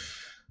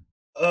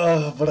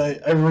 But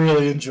I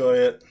really enjoy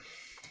it.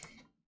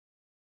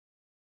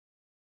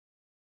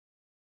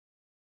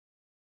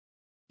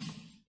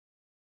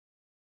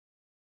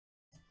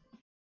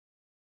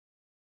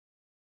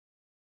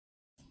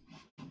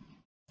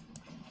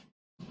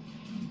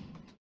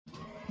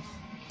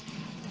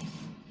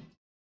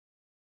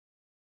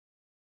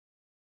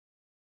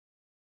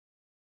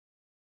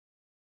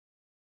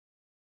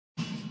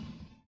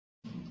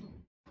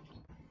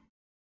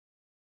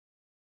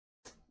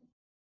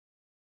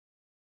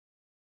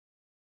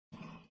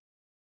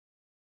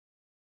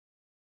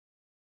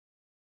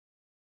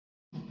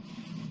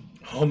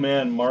 Oh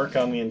man, Mark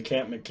on the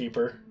Encampment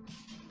Keeper.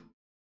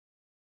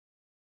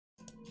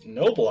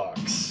 No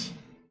blocks.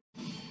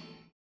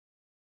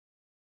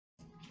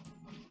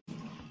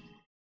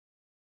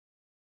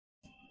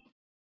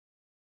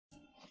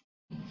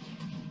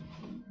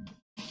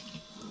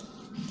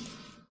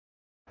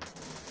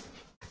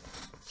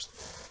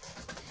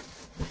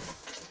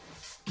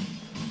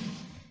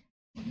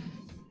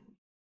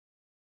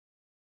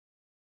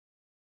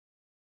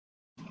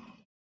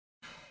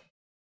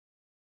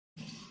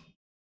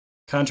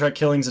 Contract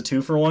Killing's a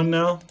 2-for-1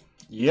 now?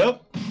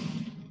 Yep.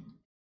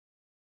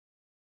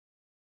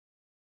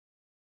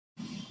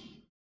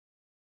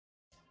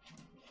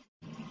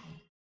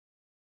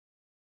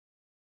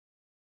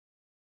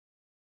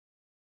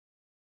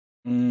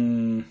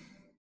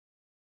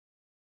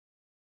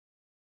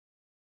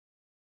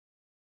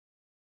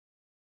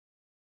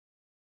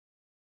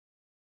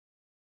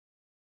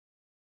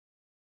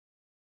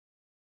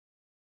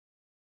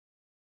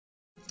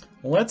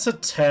 Let's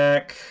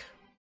attack.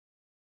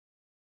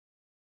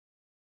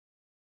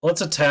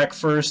 Let's attack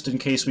first in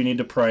case we need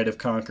to Pride of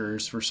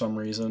Conquerors for some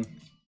reason.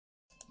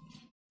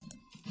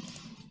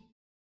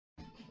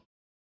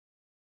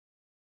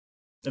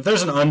 If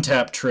there's an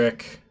untapped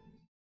trick,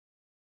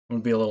 it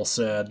would be a little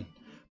sad.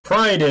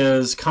 Pride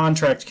is,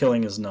 contract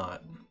killing is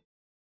not.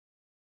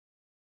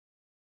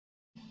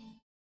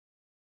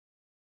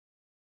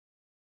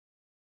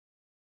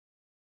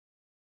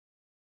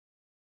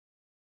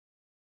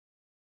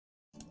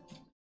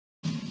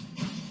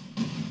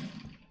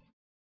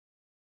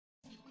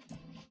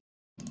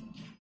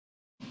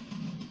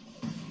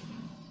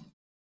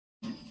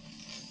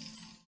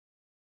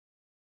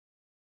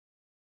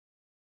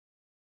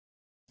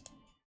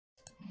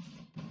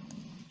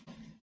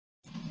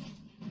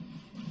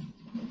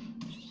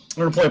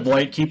 I'm gonna play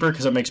Blight Keeper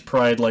because it makes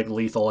Pride like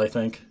lethal, I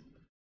think.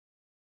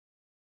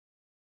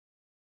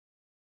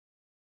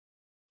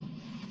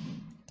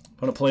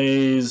 Opponent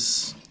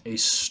plays a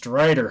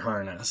Strider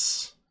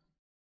Harness.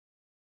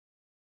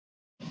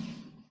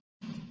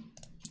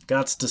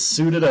 Gots to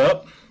suit it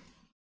up.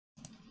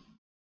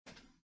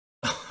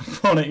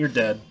 Opponent, you're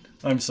dead.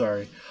 I'm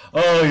sorry.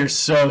 Oh, you're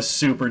so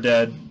super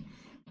dead.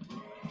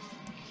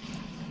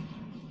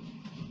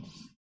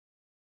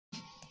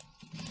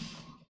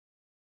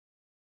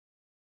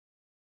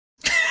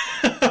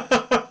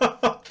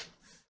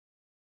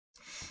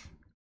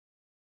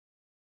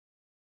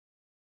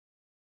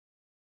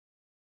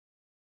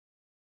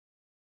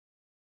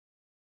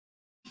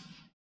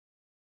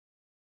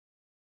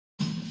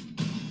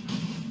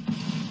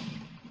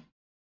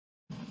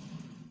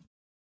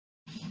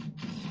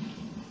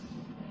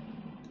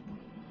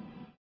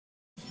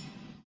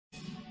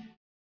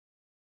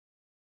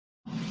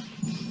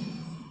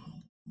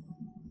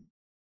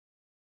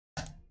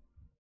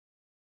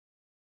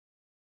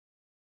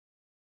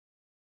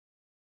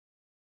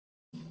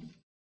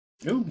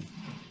 Ooh.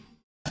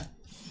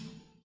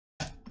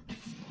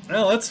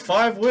 Well, that's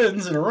 5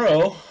 wins in a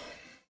row.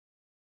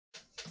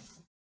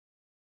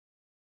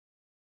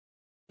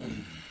 Like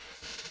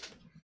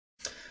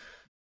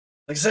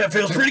I said, it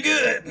feels pretty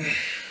good.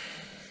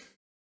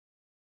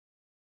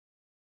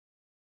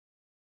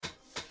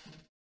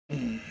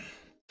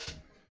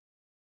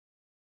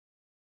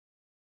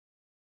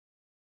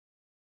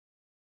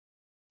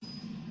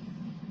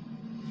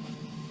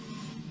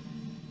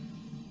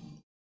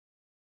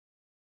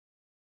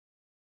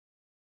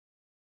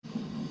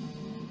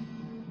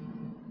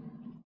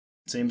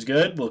 Seems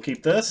good. We'll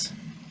keep this.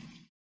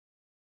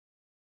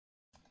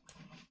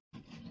 I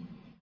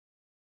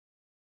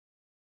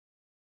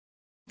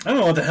don't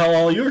know what the hell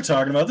all you were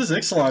talking about. This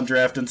Ixalan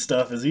drafting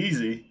stuff is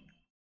easy.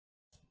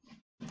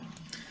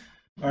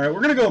 Alright,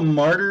 we're going to go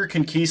Martyr,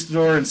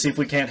 Conquistador, and see if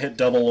we can't hit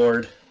Double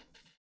Lord.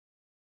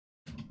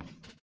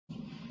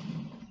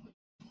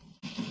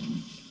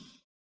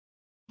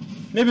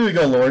 Maybe we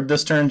go Lord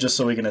this turn just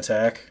so we can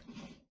attack.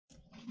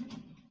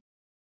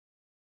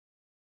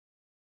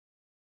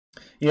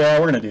 Yeah,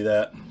 we're going to do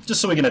that. Just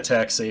so we can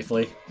attack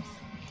safely.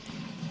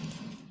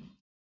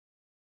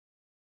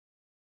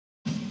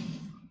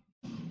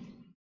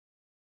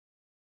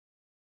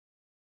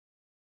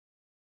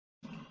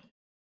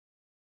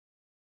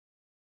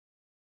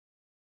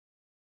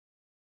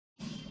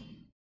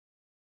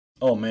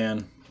 Oh,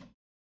 man.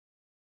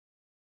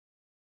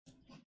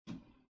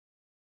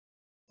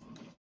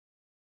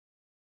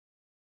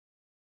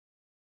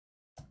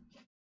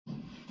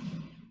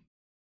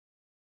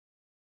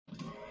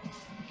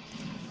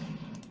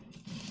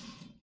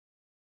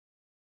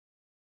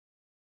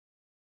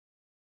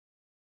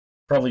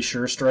 Probably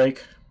Sure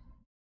Strike.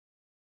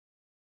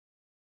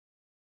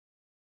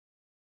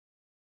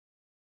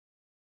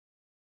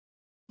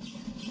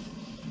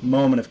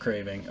 Moment of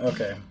Craving.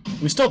 Okay.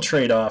 We still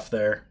trade off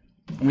there.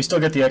 And we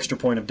still get the extra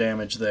point of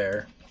damage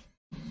there.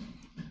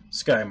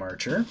 Sky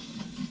Marcher.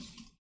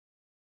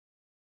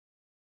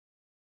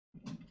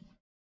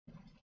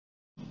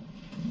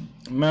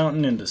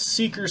 Mountain into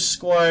Seeker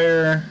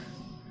Squire.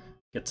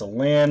 Gets a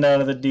land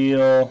out of the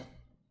deal.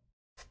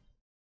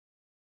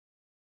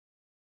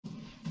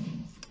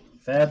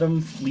 Fathom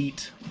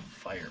Fleet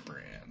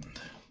Firebrand.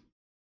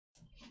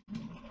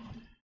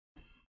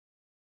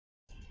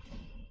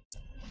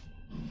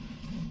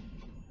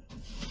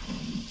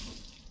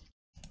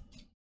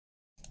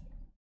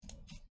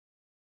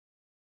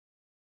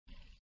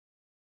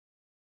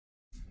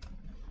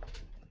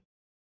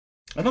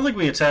 I don't think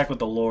we attack with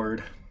the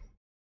Lord.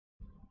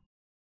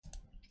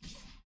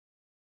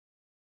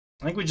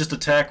 I think we just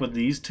attack with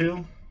these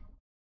two.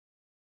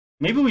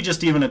 Maybe we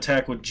just even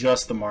attack with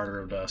just the Martyr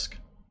of Dusk.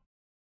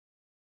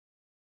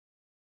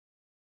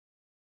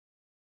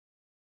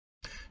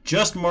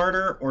 Just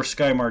Martyr or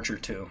Sky Marcher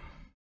 2.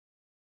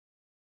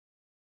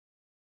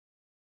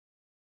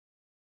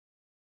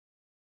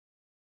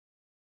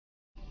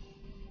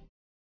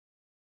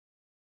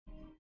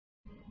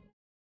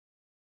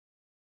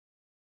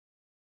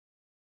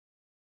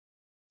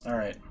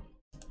 Alright.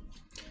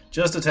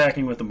 Just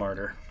attacking with the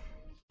Martyr.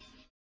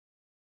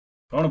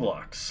 Opponent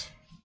blocks.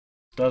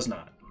 Does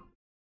not.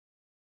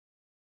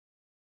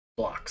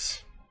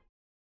 Blocks.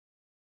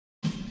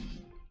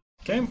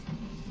 Okay.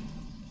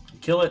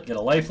 Kill it, get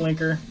a life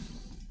linker.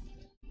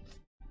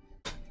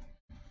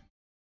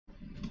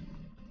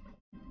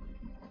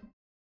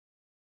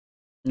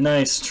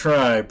 Nice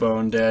try,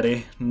 Bone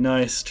Daddy.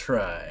 Nice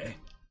try.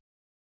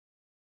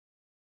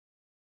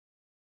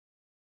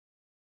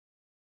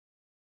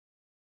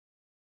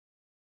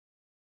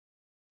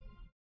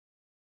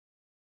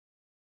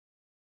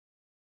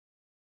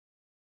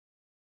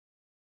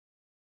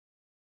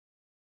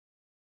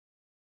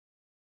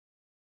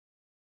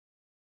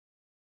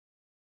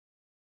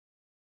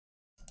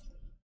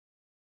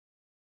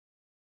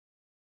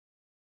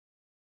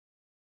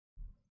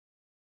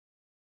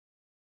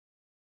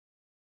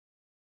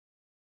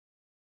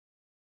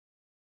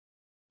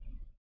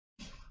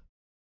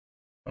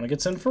 Opponent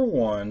gets in for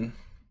 1.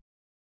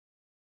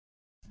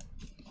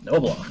 No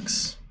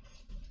blocks.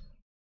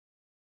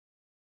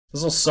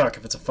 This will suck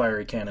if it's a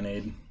fiery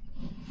cannonade.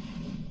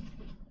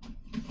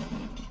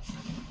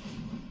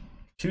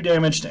 2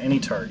 damage to any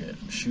target.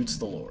 Shoots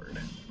the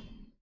Lord.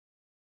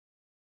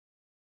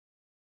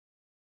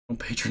 Don't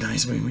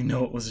patronize me, we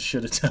know it was a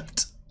shit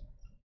attempt.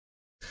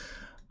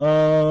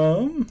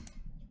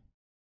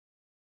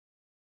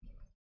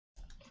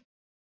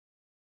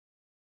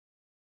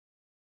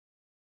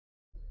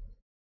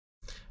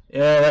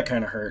 Yeah, that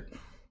kind of hurt.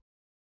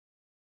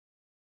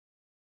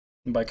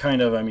 And by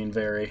kind of, I mean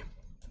very.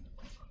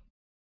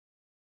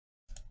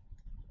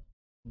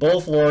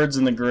 Both lords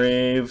in the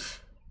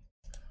grave.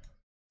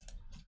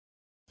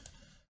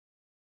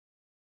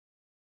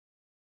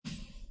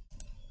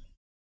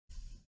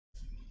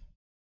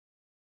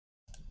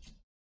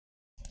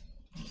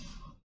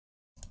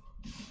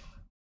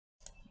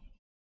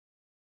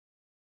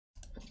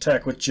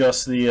 Attack with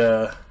just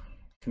the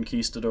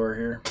Conquistador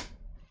here.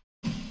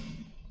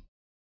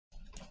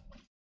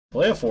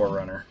 Play a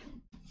Forerunner.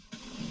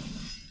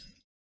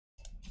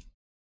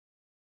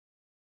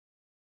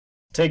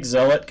 Take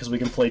Zealot, because we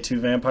can play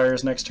 2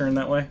 vampires next turn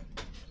that way.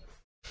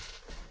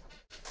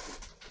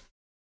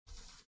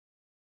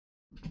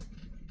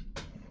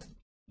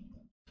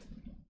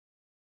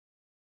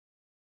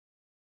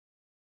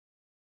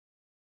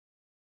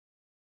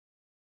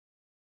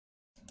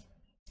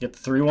 Get the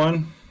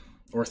 3/1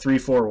 or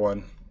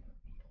 3/4/1.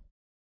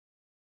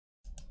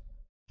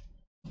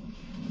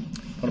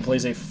 Opponent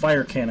plays a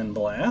Fire Cannon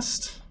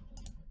Blast.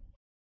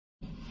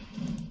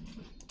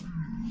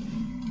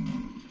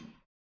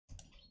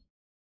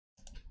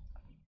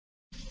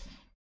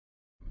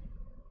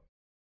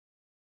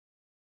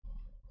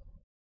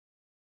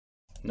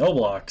 No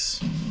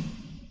blocks.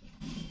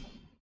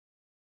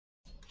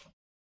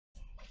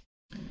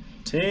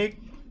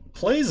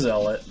 Play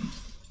Zealot.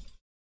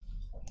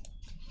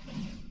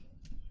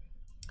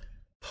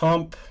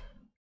 Pump.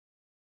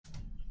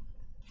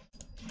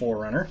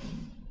 Forerunner.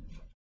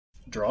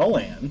 Draw a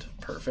land.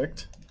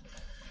 Perfect.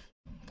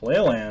 Play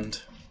a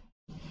land.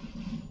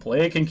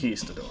 Play a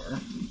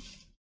Conquistador.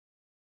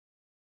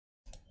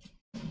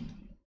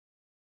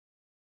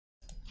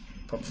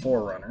 Pump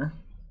Forerunner.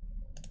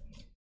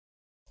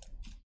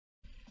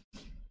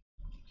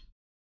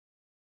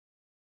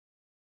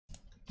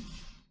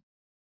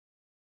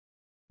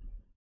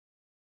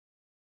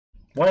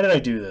 Why did I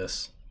do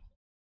this?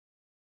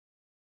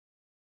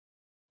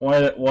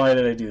 Why did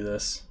I do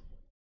this?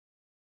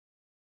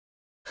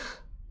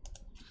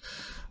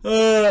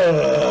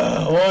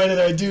 Why did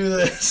I do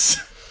this?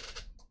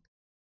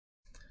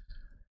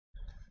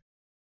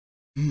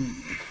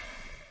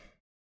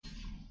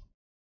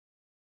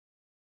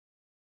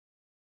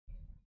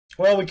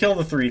 Well, we kill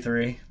the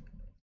 3/3.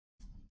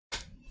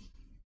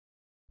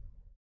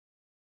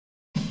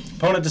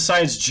 Opponent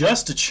decides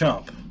just to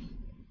chump.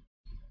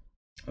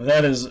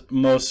 That is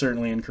most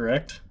certainly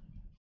incorrect.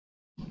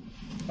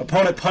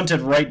 Opponent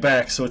punted right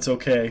back, so it's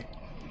okay.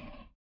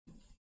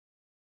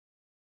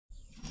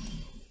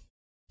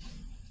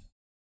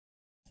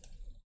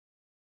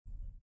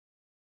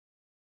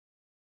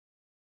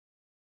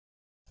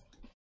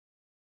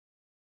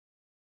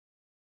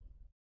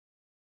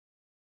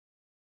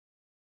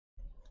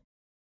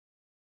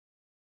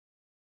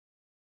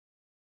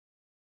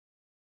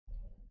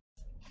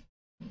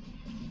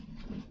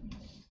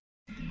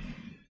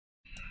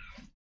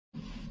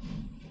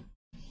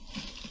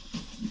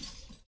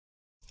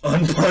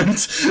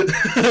 Unpunt.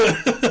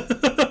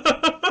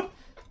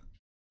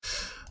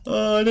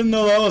 I didn't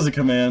know that was a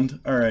command.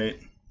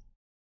 Alright.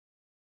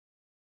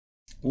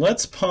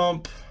 Let's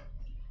pump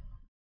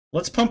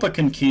a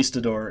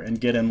Conquistador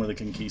and get in with a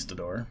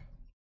Conquistador.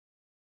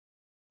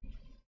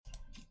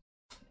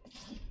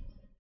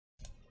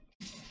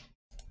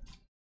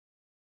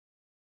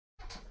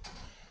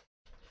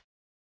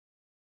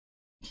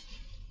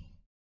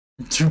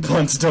 Two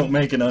punts don't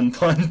make an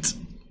unpunt.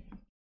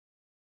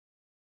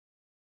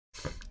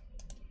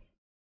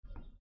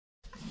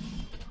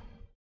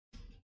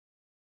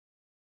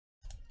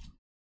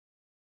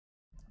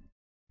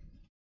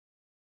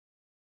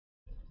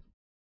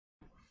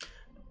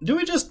 Do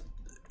we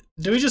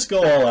just go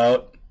all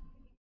out?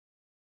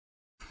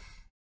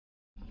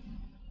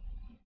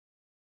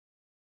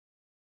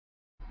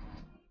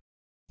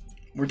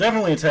 We're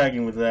definitely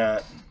attacking with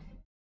that.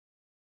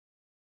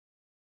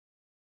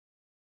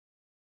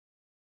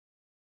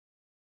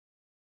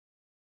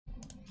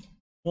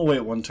 We'll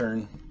wait 1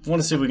 turn. I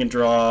want to see if we can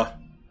draw.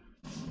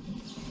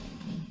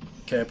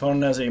 Okay,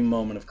 opponent has a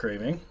moment of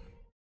craving.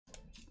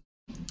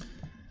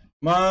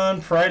 Come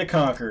on, Pride of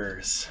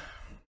Conquerors.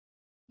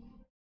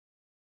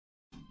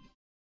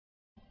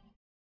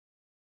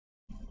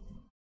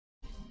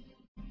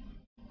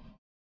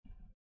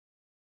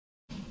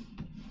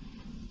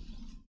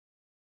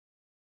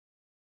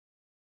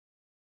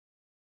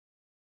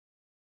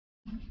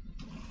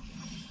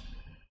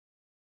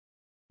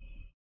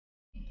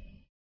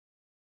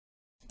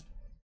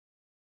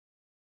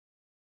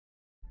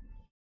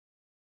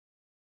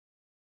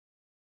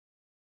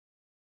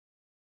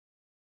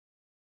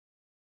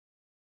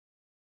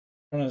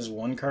 One has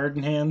one card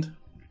in hand.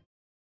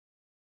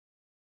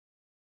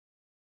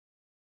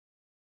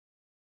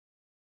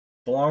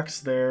 Blocks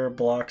there,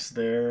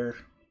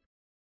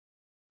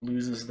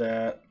 loses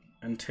that,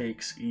 and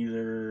takes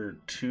either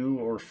 2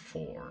 or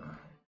 4.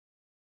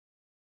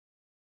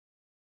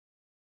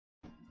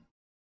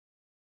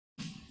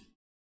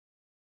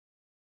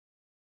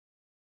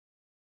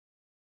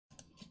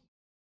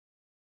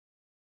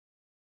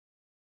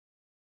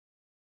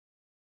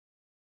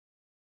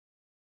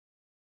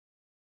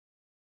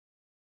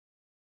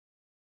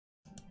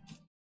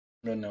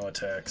 Got no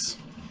attacks.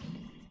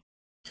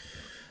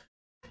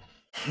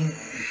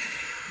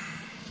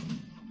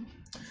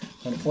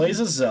 When it plays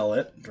a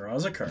Zealot,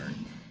 draws a card.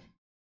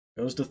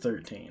 Goes to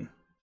 13.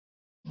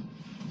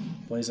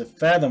 Plays a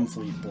Fathom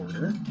Fleet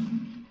Boarder.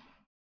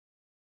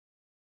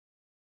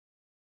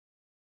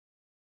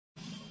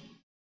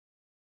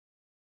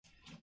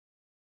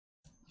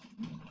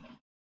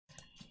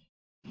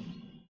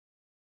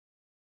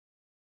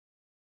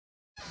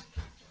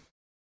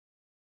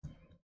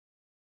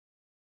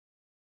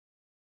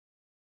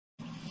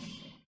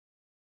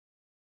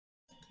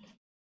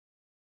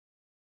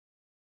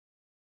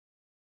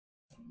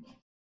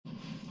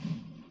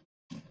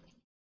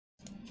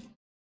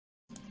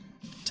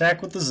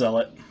 Attack with the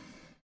Zealot.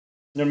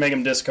 I'm gonna make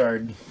him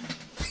discard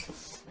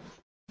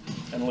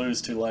and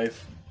lose 2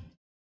 life.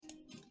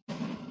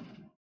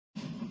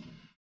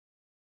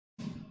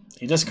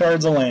 He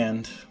discards a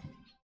land.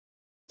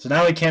 So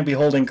now he can't be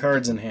holding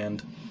cards in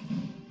hand.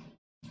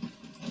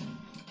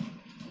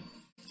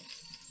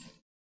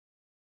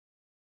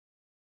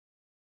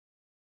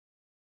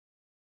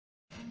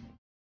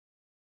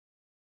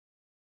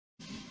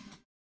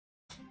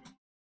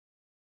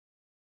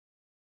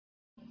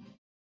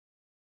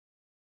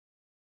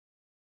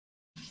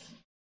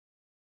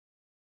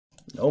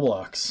 No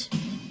blocks.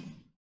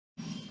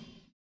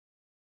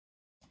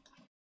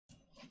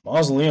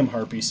 Mausoleum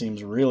Harpy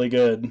seems really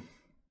good.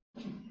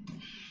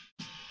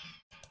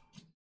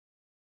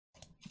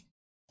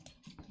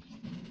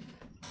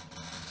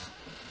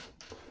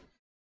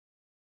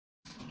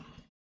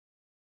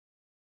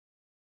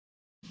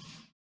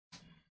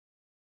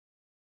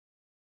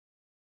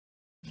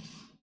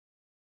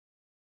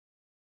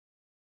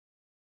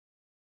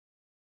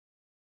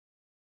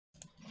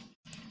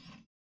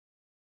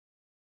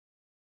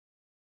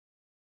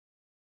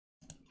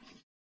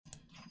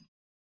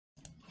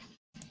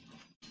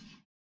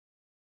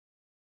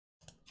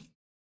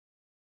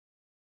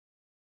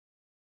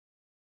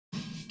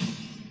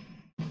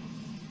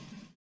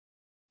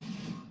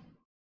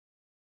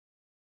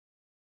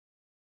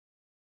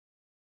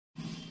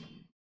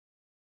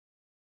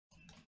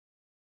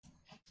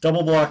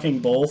 Double blocking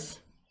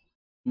both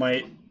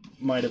might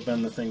have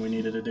been the thing we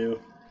needed to do.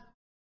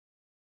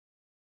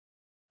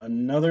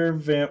 Another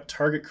vamp.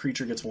 Target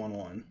creature gets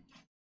 1/1.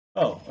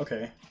 Oh,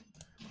 okay.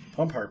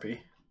 Pump Harpy.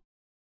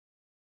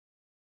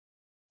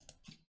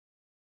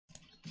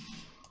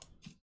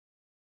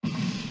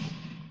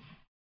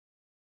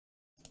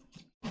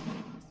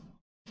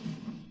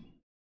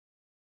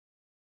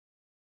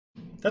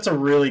 That's a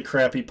really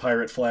crappy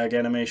pirate flag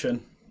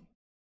animation.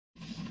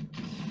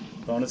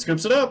 Opponent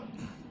scoops it up.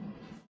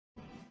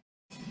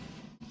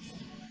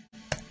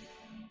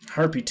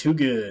 Harpy too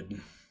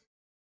good.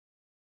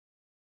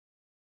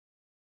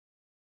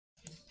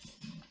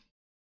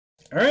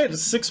 Alright,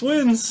 6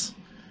 wins.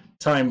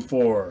 Time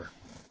for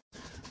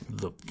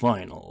the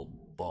final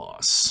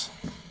boss.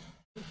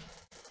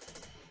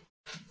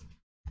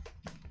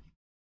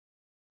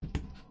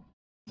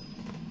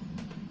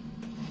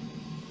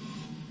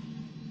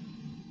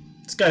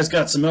 This guy's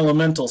got some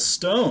elemental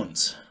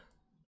stones.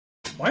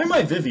 Why am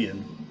I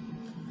Vivian?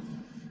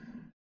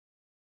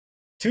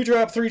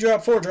 2-drop,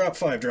 3-drop, 4-drop,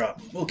 5-drop.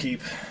 We'll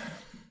keep.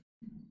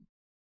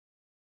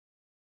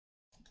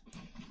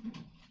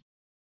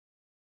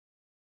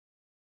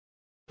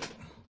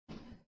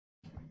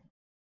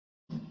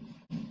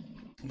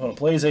 Opponent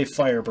plays a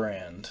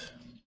Firebrand.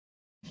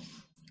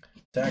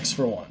 Attacks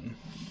for 1.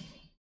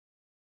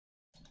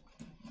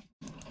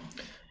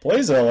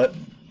 Plays Zealot.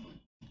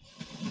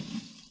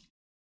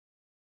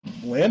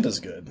 Land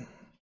is good.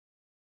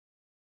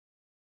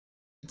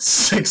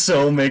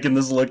 6-0, making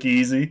this look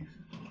easy.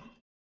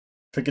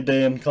 Pick a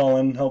day and call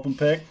in, help him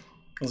pick.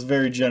 That was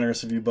very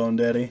generous of you, Bone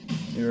Daddy.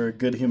 You're a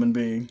good human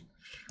being.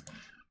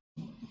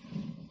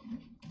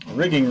 A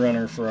rigging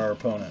runner for our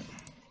opponent.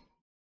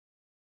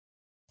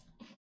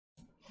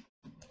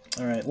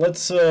 Alright,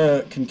 let's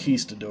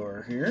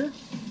Conquistador here.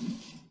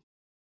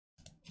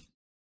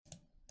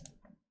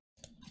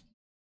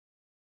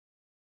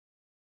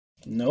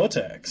 No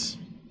attacks.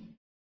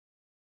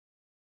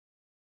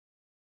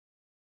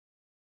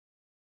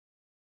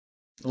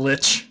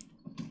 Lich.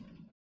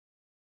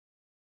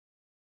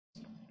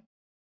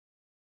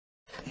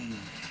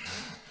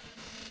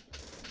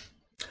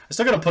 I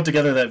still gotta put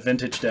together that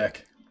vintage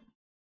deck.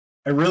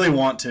 I really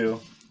want to.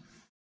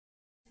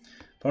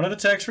 Opponent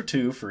attacks for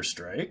 2, first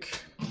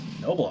strike.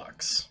 No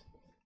blocks.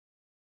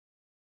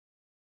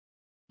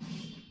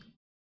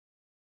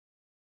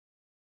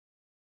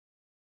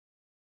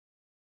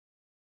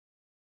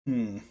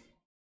 Hmm.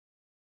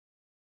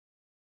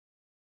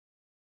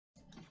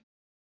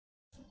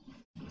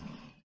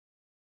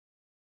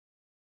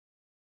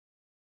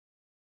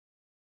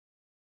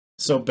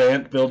 So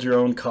Bant, build your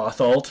own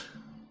Koth alt.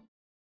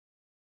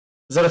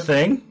 Is that a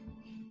thing?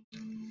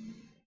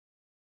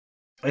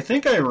 I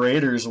think I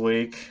Raiders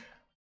Wake.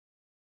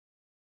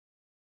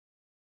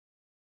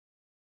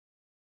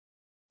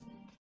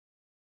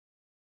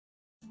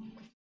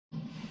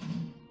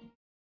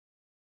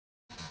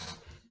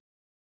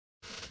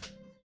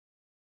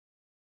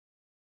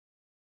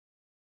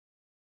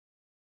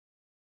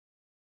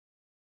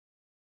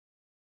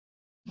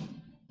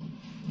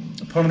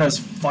 Opponent has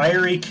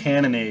Fiery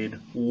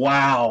Cannonade.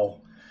 Wow.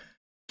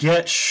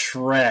 Get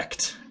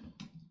Shrek'd.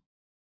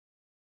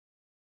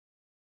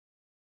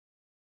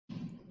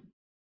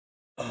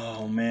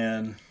 Oh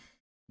man.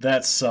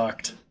 That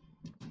sucked.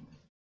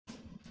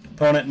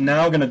 Opponent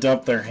now gonna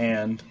dump their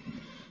hand.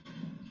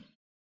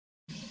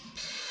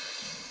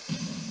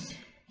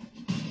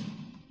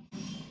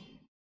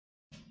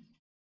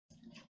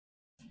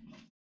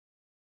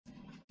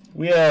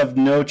 We have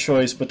no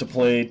choice but to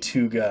play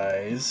two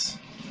guys.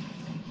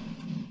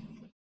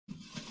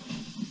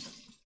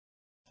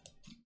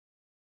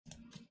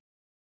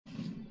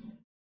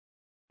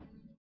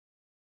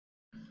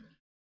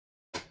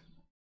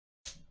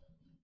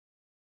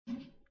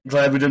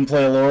 Glad we didn't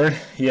play a Lord.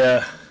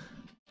 Yeah.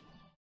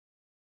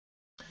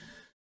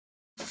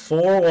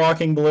 4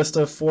 Walking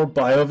Ballista, 4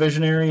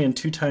 Biovisionary, and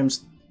 2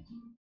 times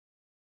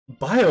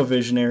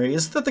Biovisionary.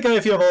 Isn't that the guy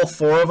if you have all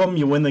 4 of them,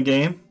 you win the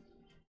game?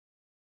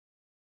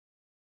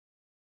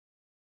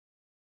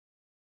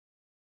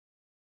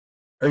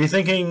 Are you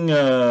thinking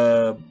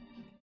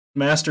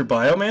Master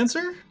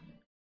Biomancer?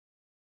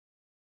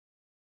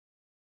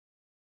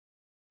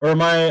 Or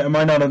am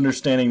I not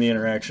understanding the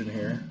interaction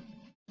here?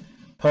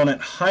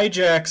 Opponent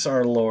hijacks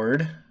our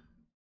Lord.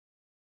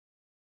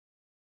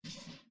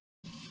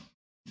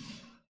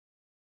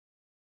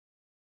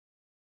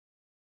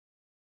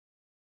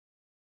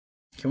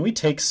 Can we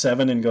take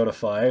 7 and go to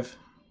 5?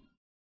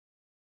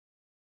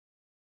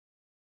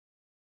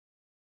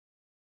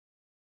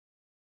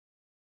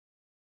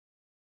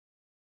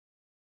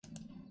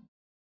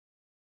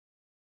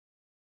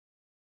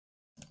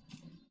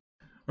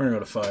 We're gonna go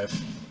to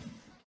 5.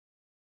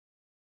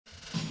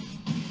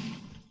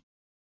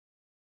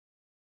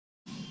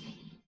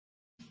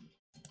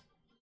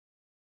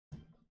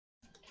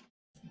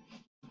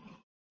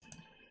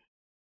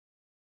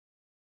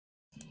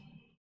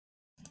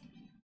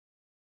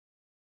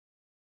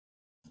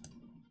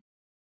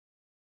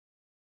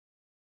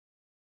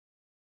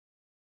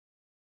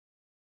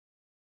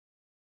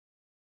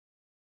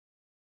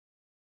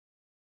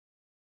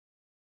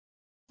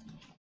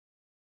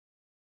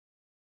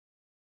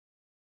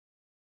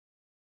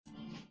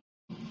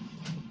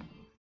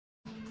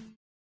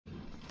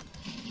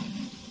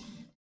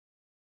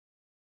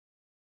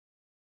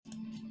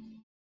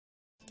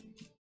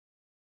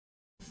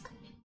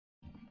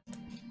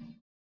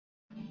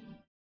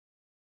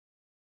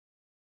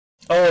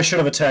 Oh, I should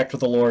have attacked with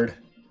the Lord.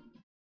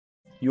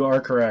 You are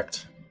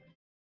correct.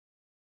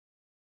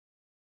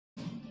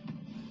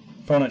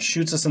 Opponent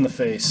shoots us in the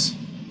face.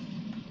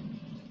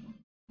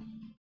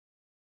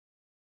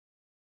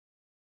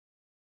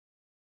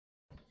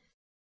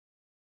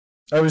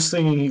 I was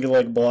thinking he could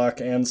like block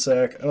and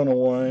sack. I don't know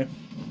why.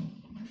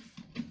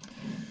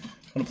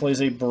 Opponent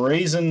plays a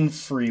Brazen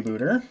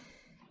Freebooter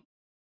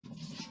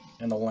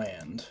and a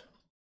land.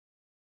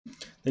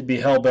 They'd be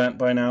hellbent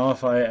by now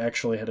if I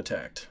actually had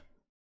attacked.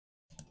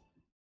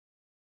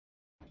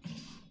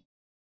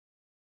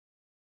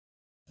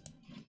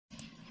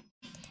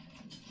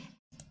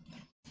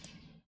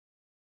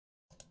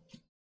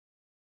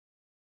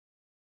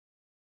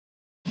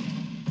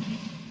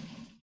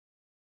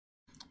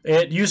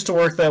 It used to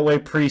work that way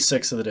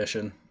pre-6th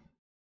edition.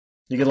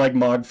 You could like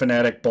Mog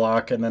Fanatic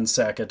block and then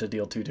sack it to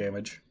deal 2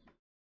 damage.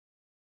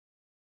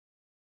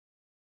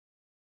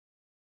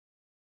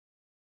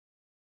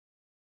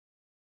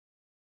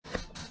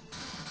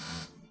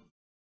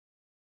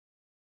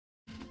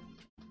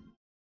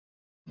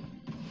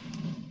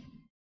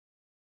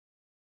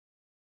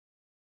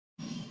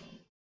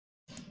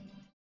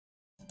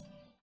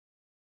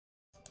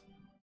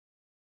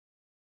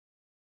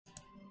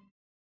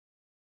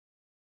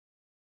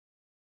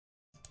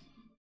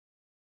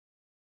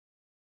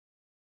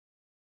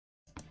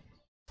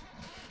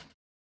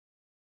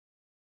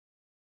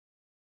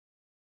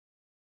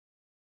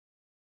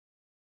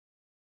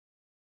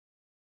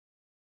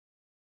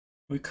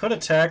 We could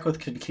attack with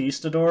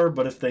Conquistador,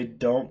 but if they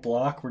don't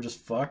block, we're just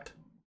fucked.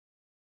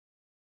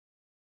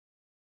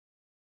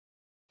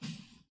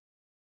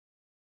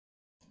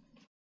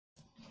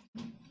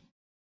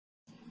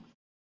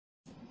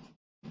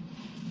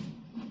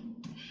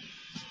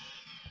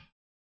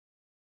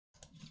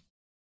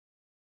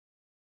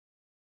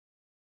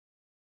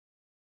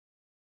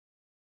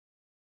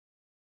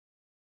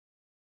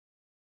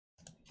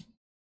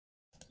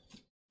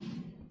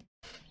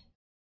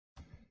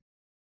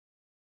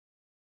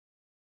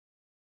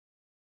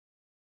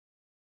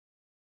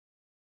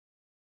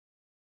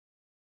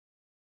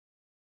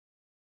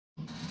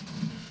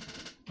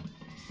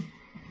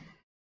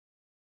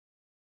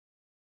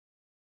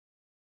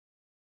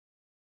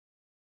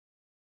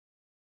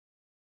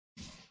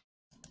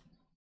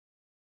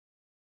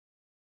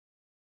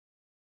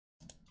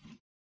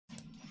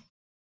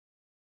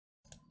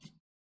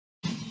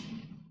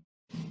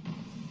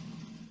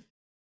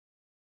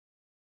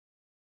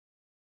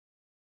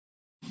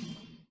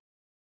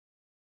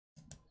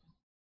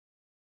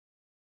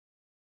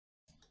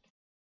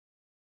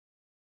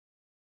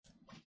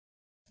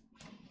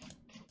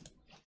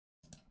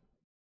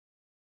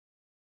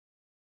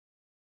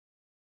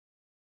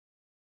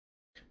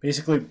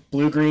 Basically,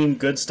 blue-green,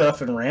 good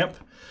stuff, and ramp.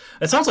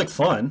 It sounds like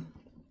fun.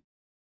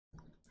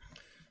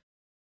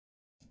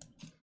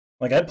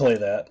 Like, I'd play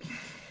that.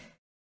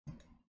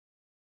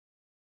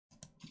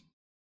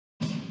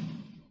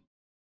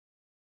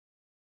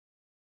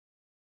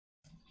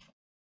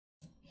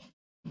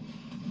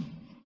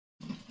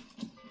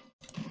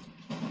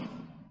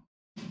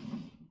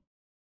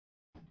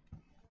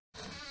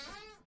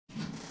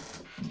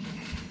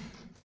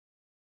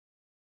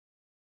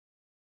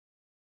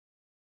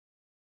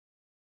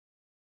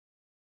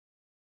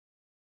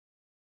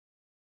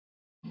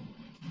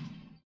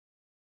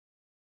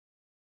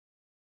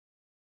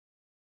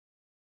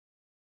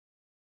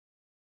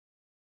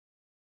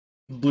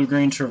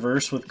 Blue-green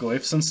traverse with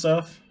goifs and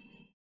stuff.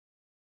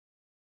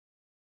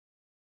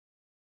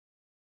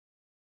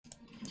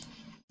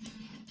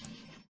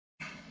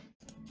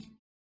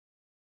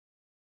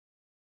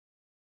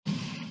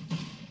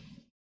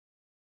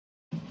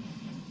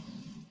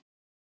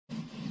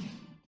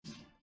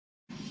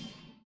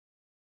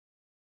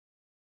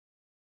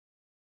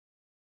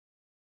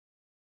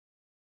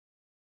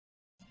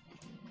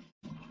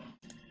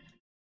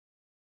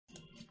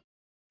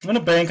 I'm going to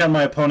bank on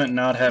my opponent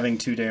not having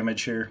 2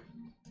 damage here.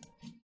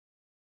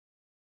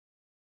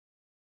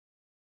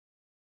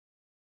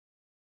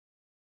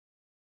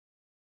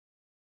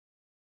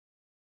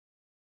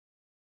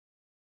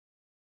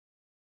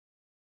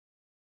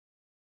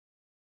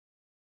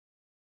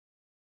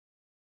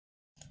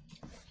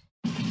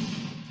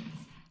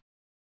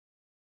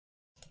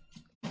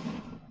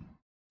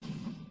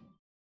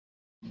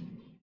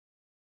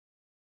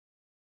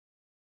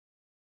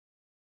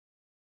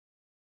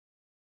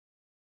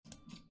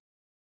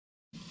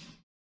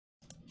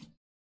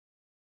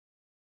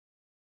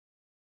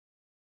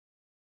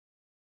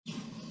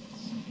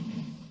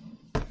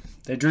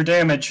 They drew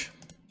damage.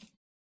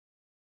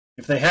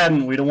 If they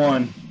hadn't, we'd have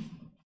won.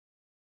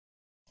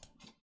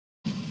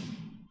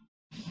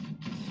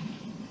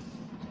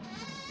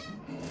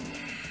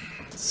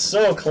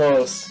 So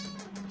close.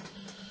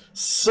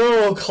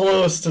 So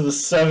close to the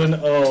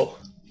 7-0.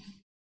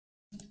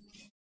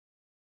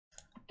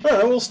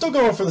 Alright, we're still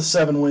going for the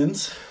 7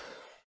 wins.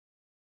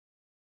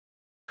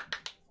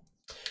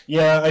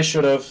 Yeah, I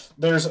should have.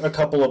 There's a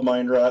couple of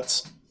mind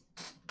rots.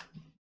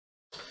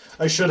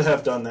 I should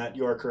have done that.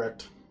 You are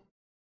correct.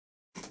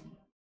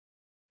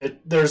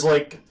 There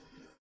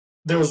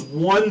was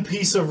one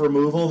piece of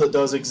removal that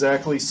does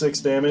exactly 6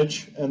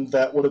 damage, and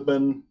that would have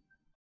been...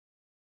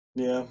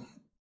 Yeah.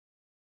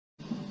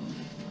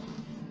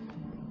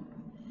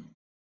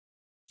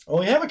 Well,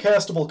 we have a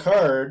castable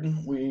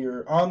card.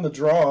 We're on the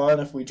draw, and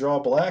if we draw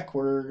black,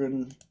 we're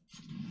in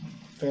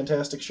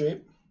fantastic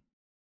shape.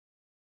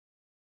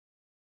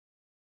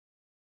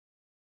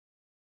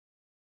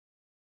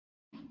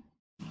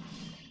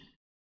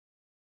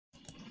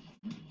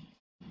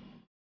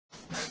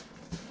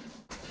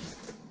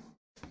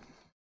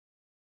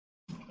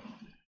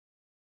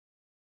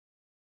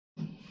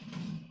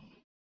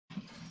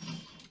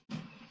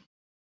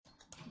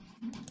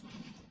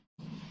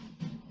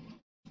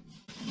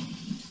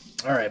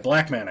 All right,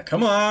 black mana.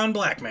 Come on,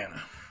 black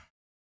mana.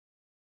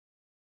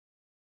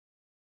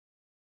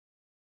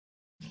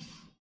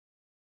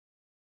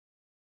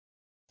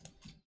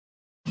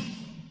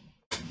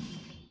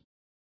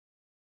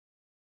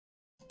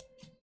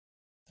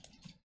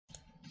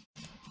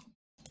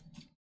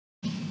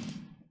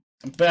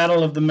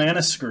 Battle of the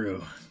Mana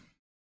Screw.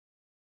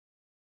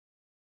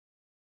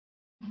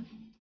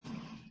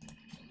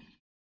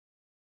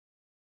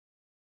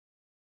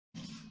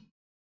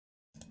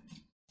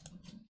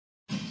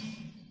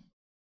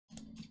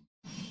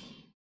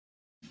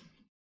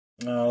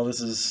 Oh, this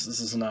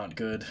is not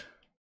good.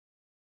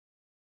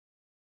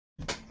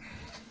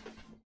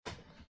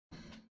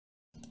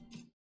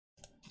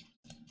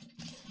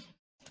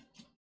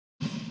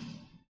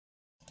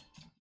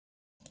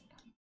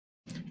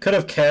 Could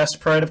have cast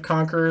Pride of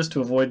Conquerors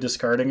to avoid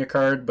discarding a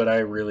card, but I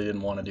really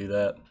didn't want to do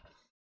that.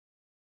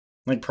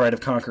 I think Pride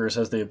of Conquerors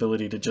has the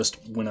ability to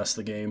just win us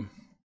the game.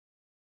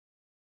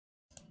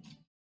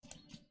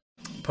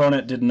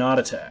 Opponent did not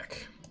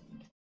attack.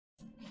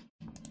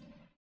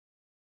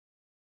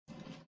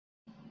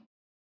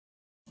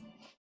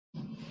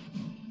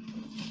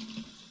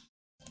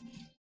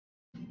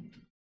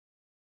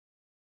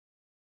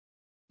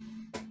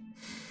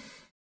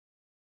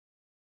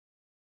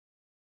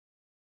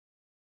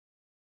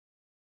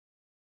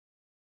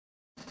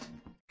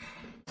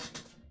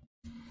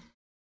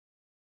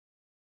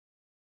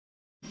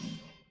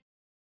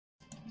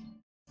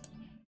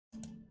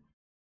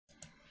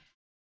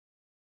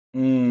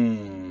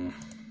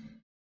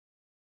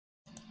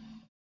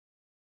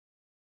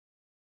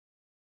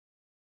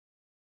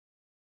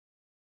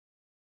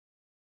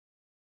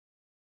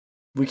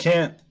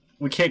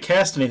 We can't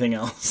cast anything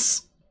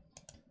else.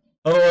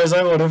 Otherwise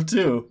I would have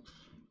too.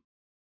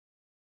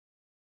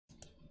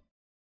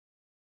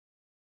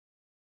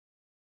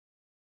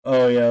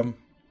 Oh yeah.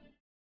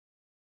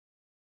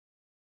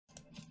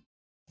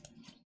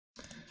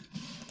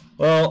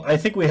 Well, I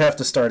think we have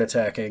to start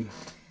attacking.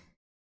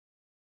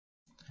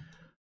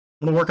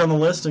 I'm going to work on the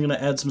list. I'm going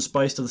to add some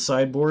spice to the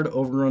sideboard.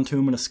 Overgrown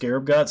Tomb and a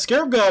Scarab God.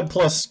 Scarab God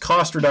plus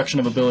cost reduction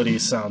of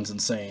abilities sounds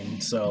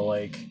insane. So,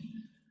 like,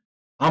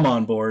 I'm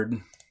on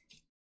board.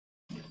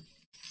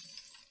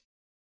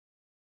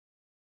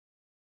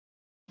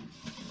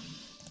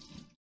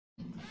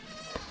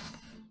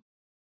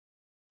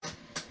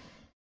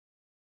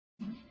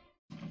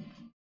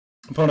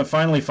 Opponent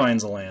finally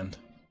finds a land.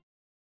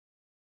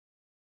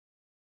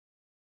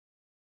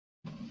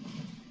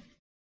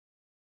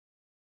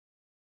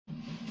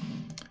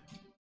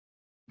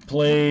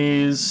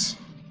 Plays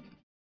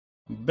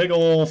big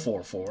ol'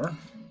 4/4.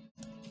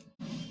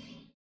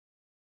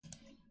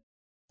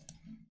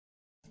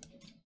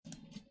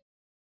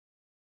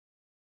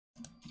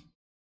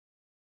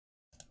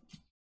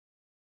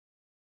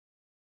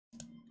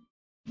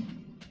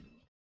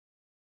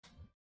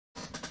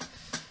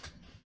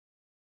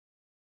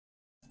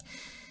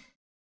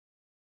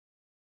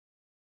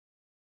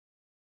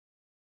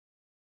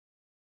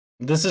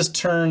 This is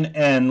turn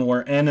N,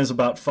 where N is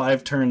about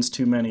 5 turns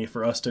too many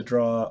for us to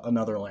draw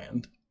another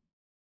land.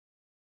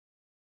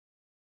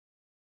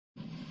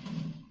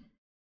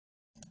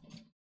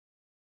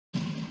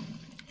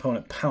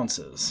 Opponent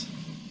pounces.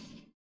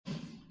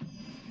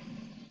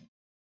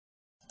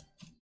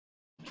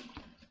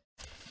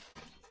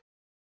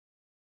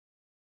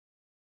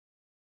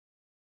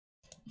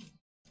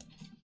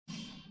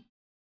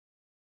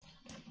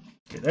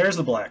 Okay, there's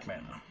the black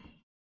mana.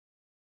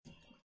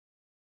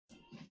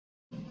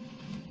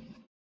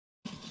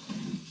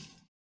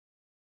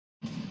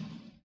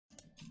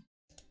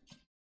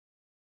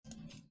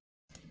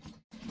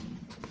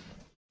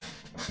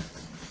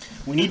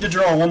 We need to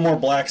draw one more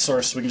black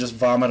source so we can just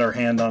vomit our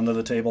hand onto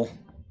the table.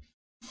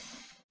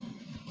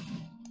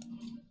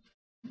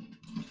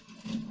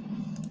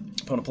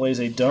 Opponent plays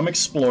a dumb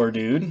Explore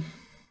dude.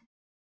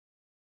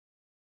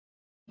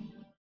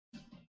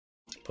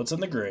 Puts in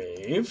the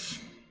grave.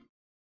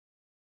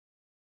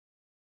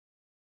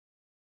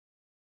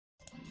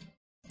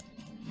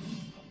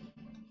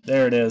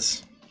 There it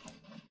is.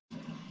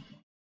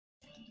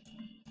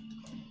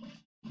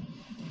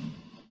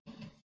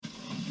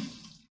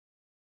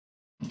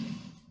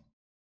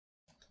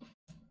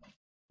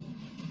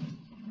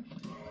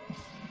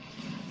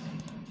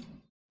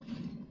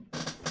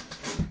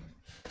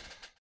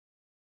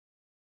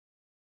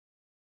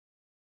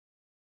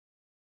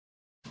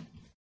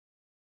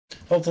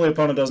 Hopefully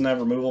opponent doesn't have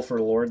removal for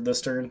Lord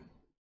this turn.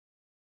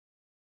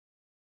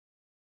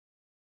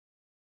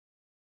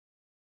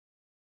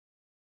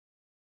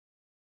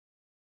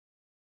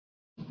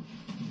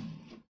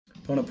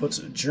 Opponent puts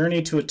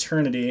Journey to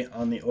Eternity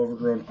on the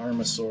Overgrown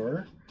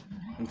Armasaur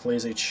and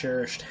plays a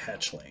Cherished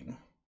Hatchling.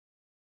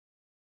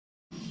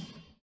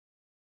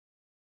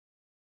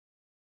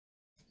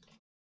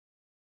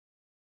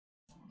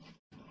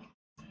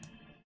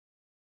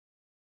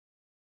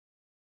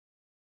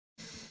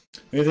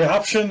 We have the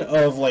option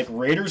of, like,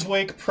 Raider's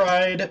Wake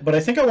Pride, but I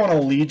think I want a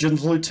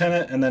Legion's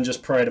Lieutenant and then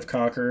just Pride of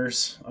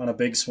Conquerors on a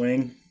big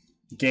swing.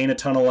 Gain a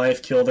ton of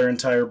life, kill their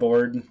entire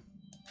board.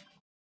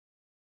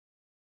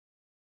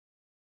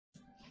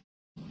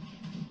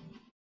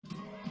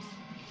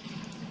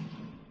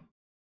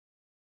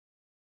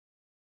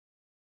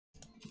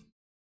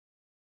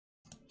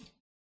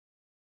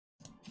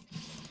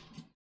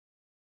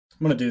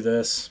 I'm going to do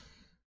this.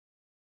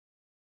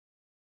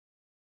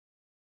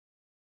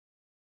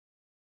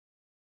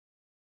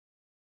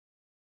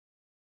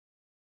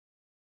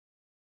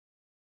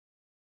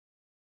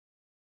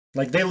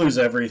 Like, they lose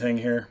everything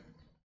here.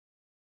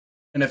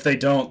 And if they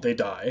don't, they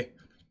die.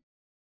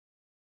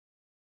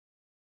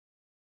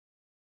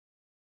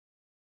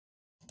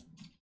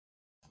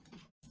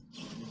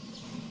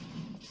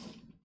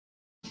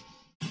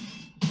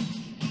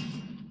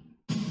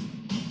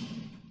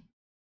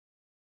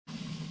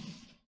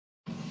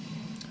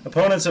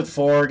 Opponent's at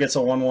 4, gets a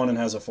 1/1 and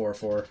has a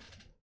 4/4.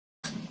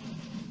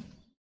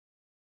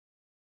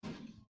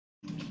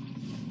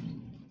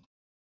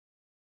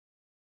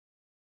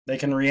 They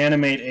can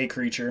reanimate a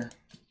creature.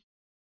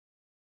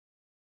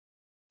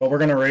 But we're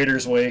going to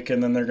Raider's Wake,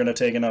 and then they're going to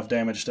take enough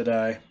damage to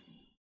die.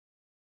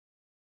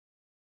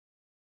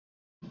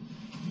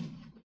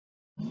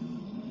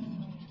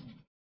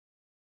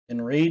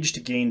 Enraged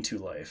to gain 2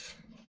 life.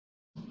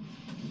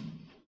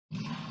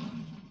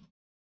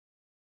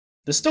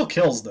 This still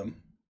kills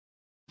them.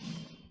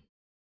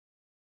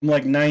 I'm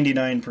like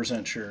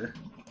 99% sure.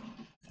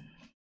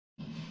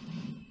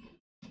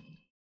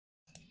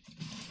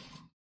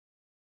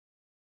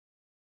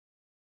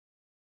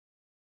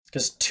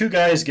 Because 2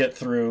 guys get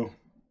through.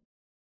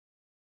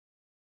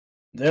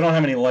 They don't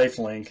have any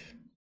lifelink.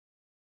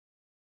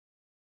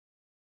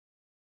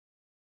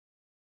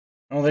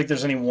 I don't think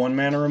there's any 1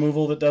 mana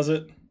removal that does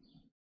it.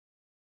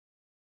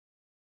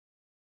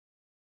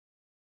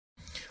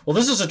 Well,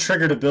 this is a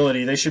triggered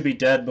ability. They should be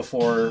dead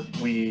before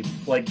we,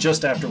 like,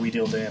 just after we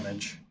deal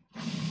damage.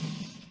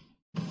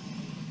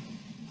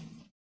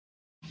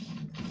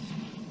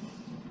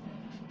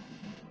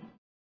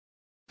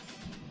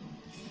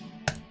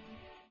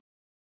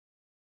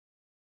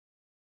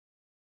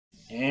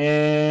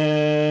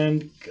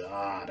 And God.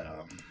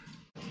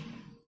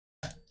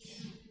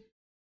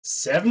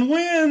 7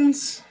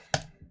 wins!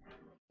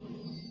 Let's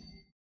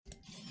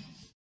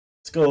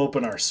go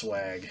open our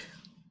swag.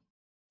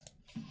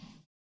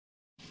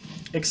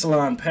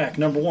 Ixalan pack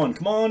number 1.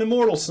 Come on,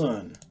 Immortal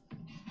Sun.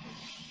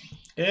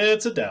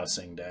 It's a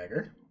Dowsing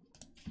Dagger.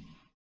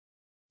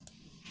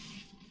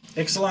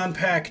 Ixalan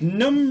pack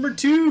number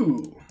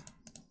 2.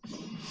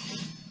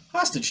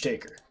 Hostage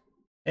Taker.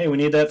 Hey, we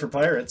need that for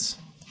pirates.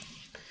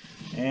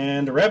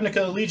 And a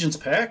Ravnica Allegiance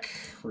pack,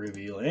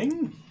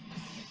 revealing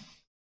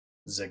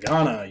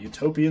Zagana,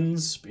 Utopian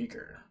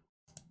Speaker.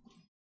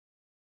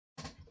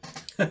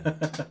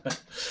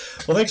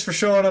 Well, thanks for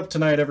showing up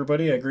tonight,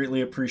 everybody. I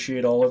greatly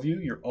appreciate all of you.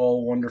 You're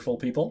all wonderful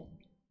people.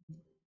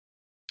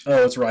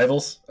 Oh, it's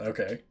Rivals?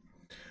 Okay.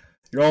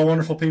 You're all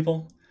wonderful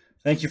people.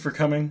 Thank you for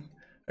coming.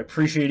 I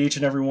appreciate each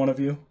and every one of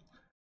you.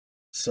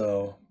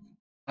 So,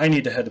 I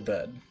need to head to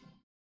bed.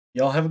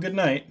 Y'all have a good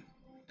night,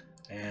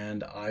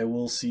 and I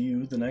will see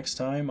you the next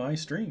time I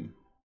stream.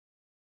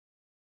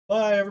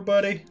 Bye,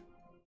 everybody.